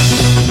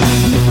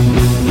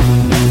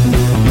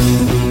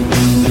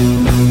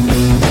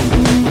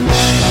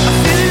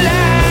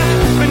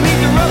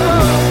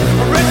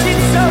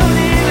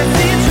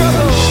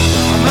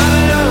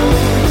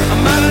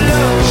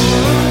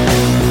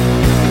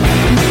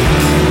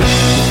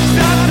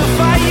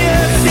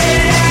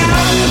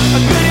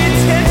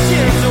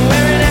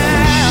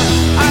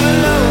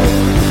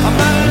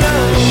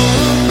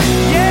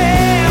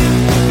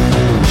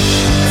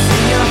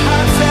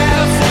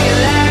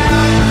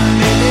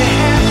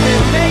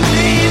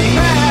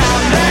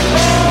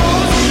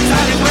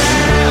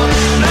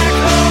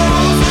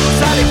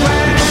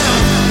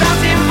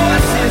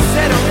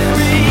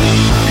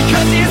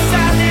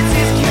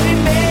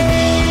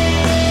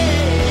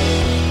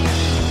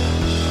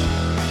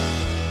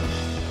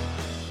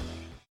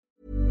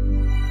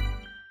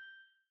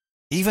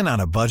 Even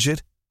on a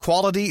budget,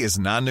 quality is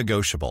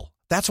non-negotiable.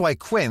 That's why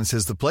Quince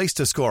is the place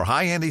to score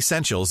high-end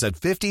essentials at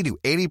 50 to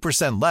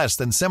 80% less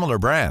than similar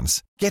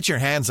brands. Get your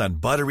hands on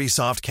buttery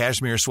soft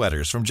cashmere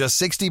sweaters from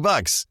just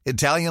 $60,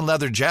 Italian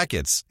leather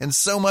jackets, and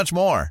so much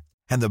more.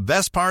 And the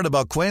best part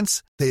about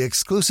Quince, they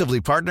exclusively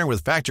partner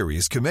with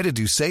factories committed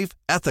to safe,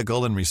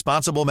 ethical, and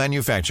responsible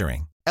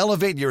manufacturing.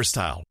 Elevate your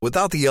style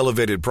without the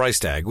elevated price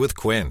tag with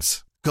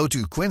Quince. Go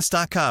to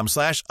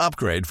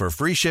quince.com/upgrade for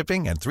free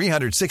shipping and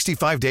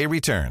 365-day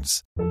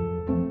returns.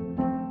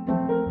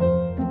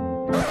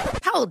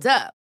 Hold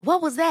up.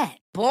 What was that?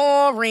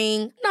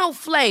 Boring. No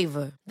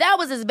flavor. That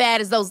was as bad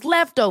as those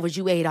leftovers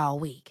you ate all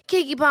week.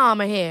 Keke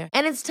Palmer here,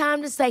 and it's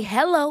time to say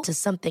hello to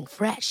something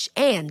fresh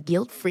and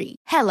guilt-free.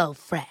 Hello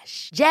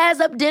Fresh. Jazz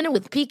up dinner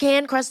with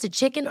pecan-crusted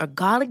chicken or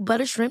garlic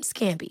butter shrimp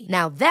scampi.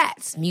 Now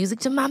that's music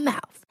to my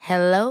mouth.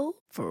 Hello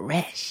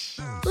Fresh.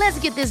 Let's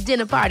get this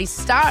dinner party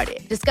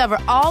started. Discover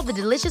all the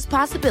delicious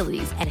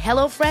possibilities at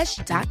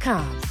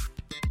HelloFresh.com.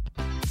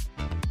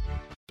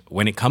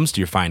 When it comes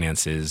to your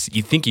finances,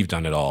 you think you've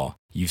done it all.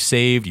 You've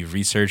saved, you've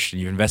researched, and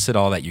you've invested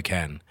all that you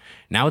can.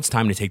 Now it's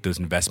time to take those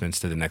investments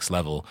to the next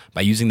level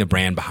by using the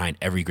brand behind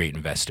every great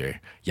investor,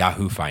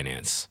 Yahoo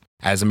Finance.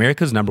 As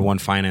America's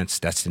 #1 finance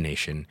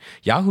destination,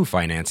 Yahoo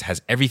Finance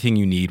has everything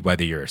you need,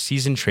 whether you're a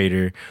seasoned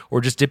trader or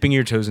just dipping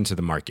your toes into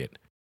the market.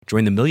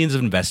 Join the millions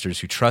of investors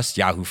who trust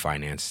Yahoo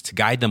Finance to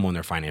guide them on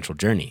their financial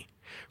journey.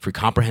 For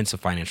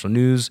comprehensive financial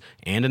news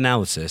and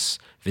analysis,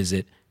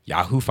 visit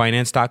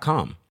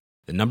yahoofinance.com.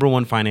 The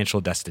 #1 financial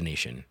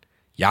destination,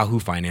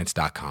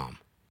 yahoofinance.com.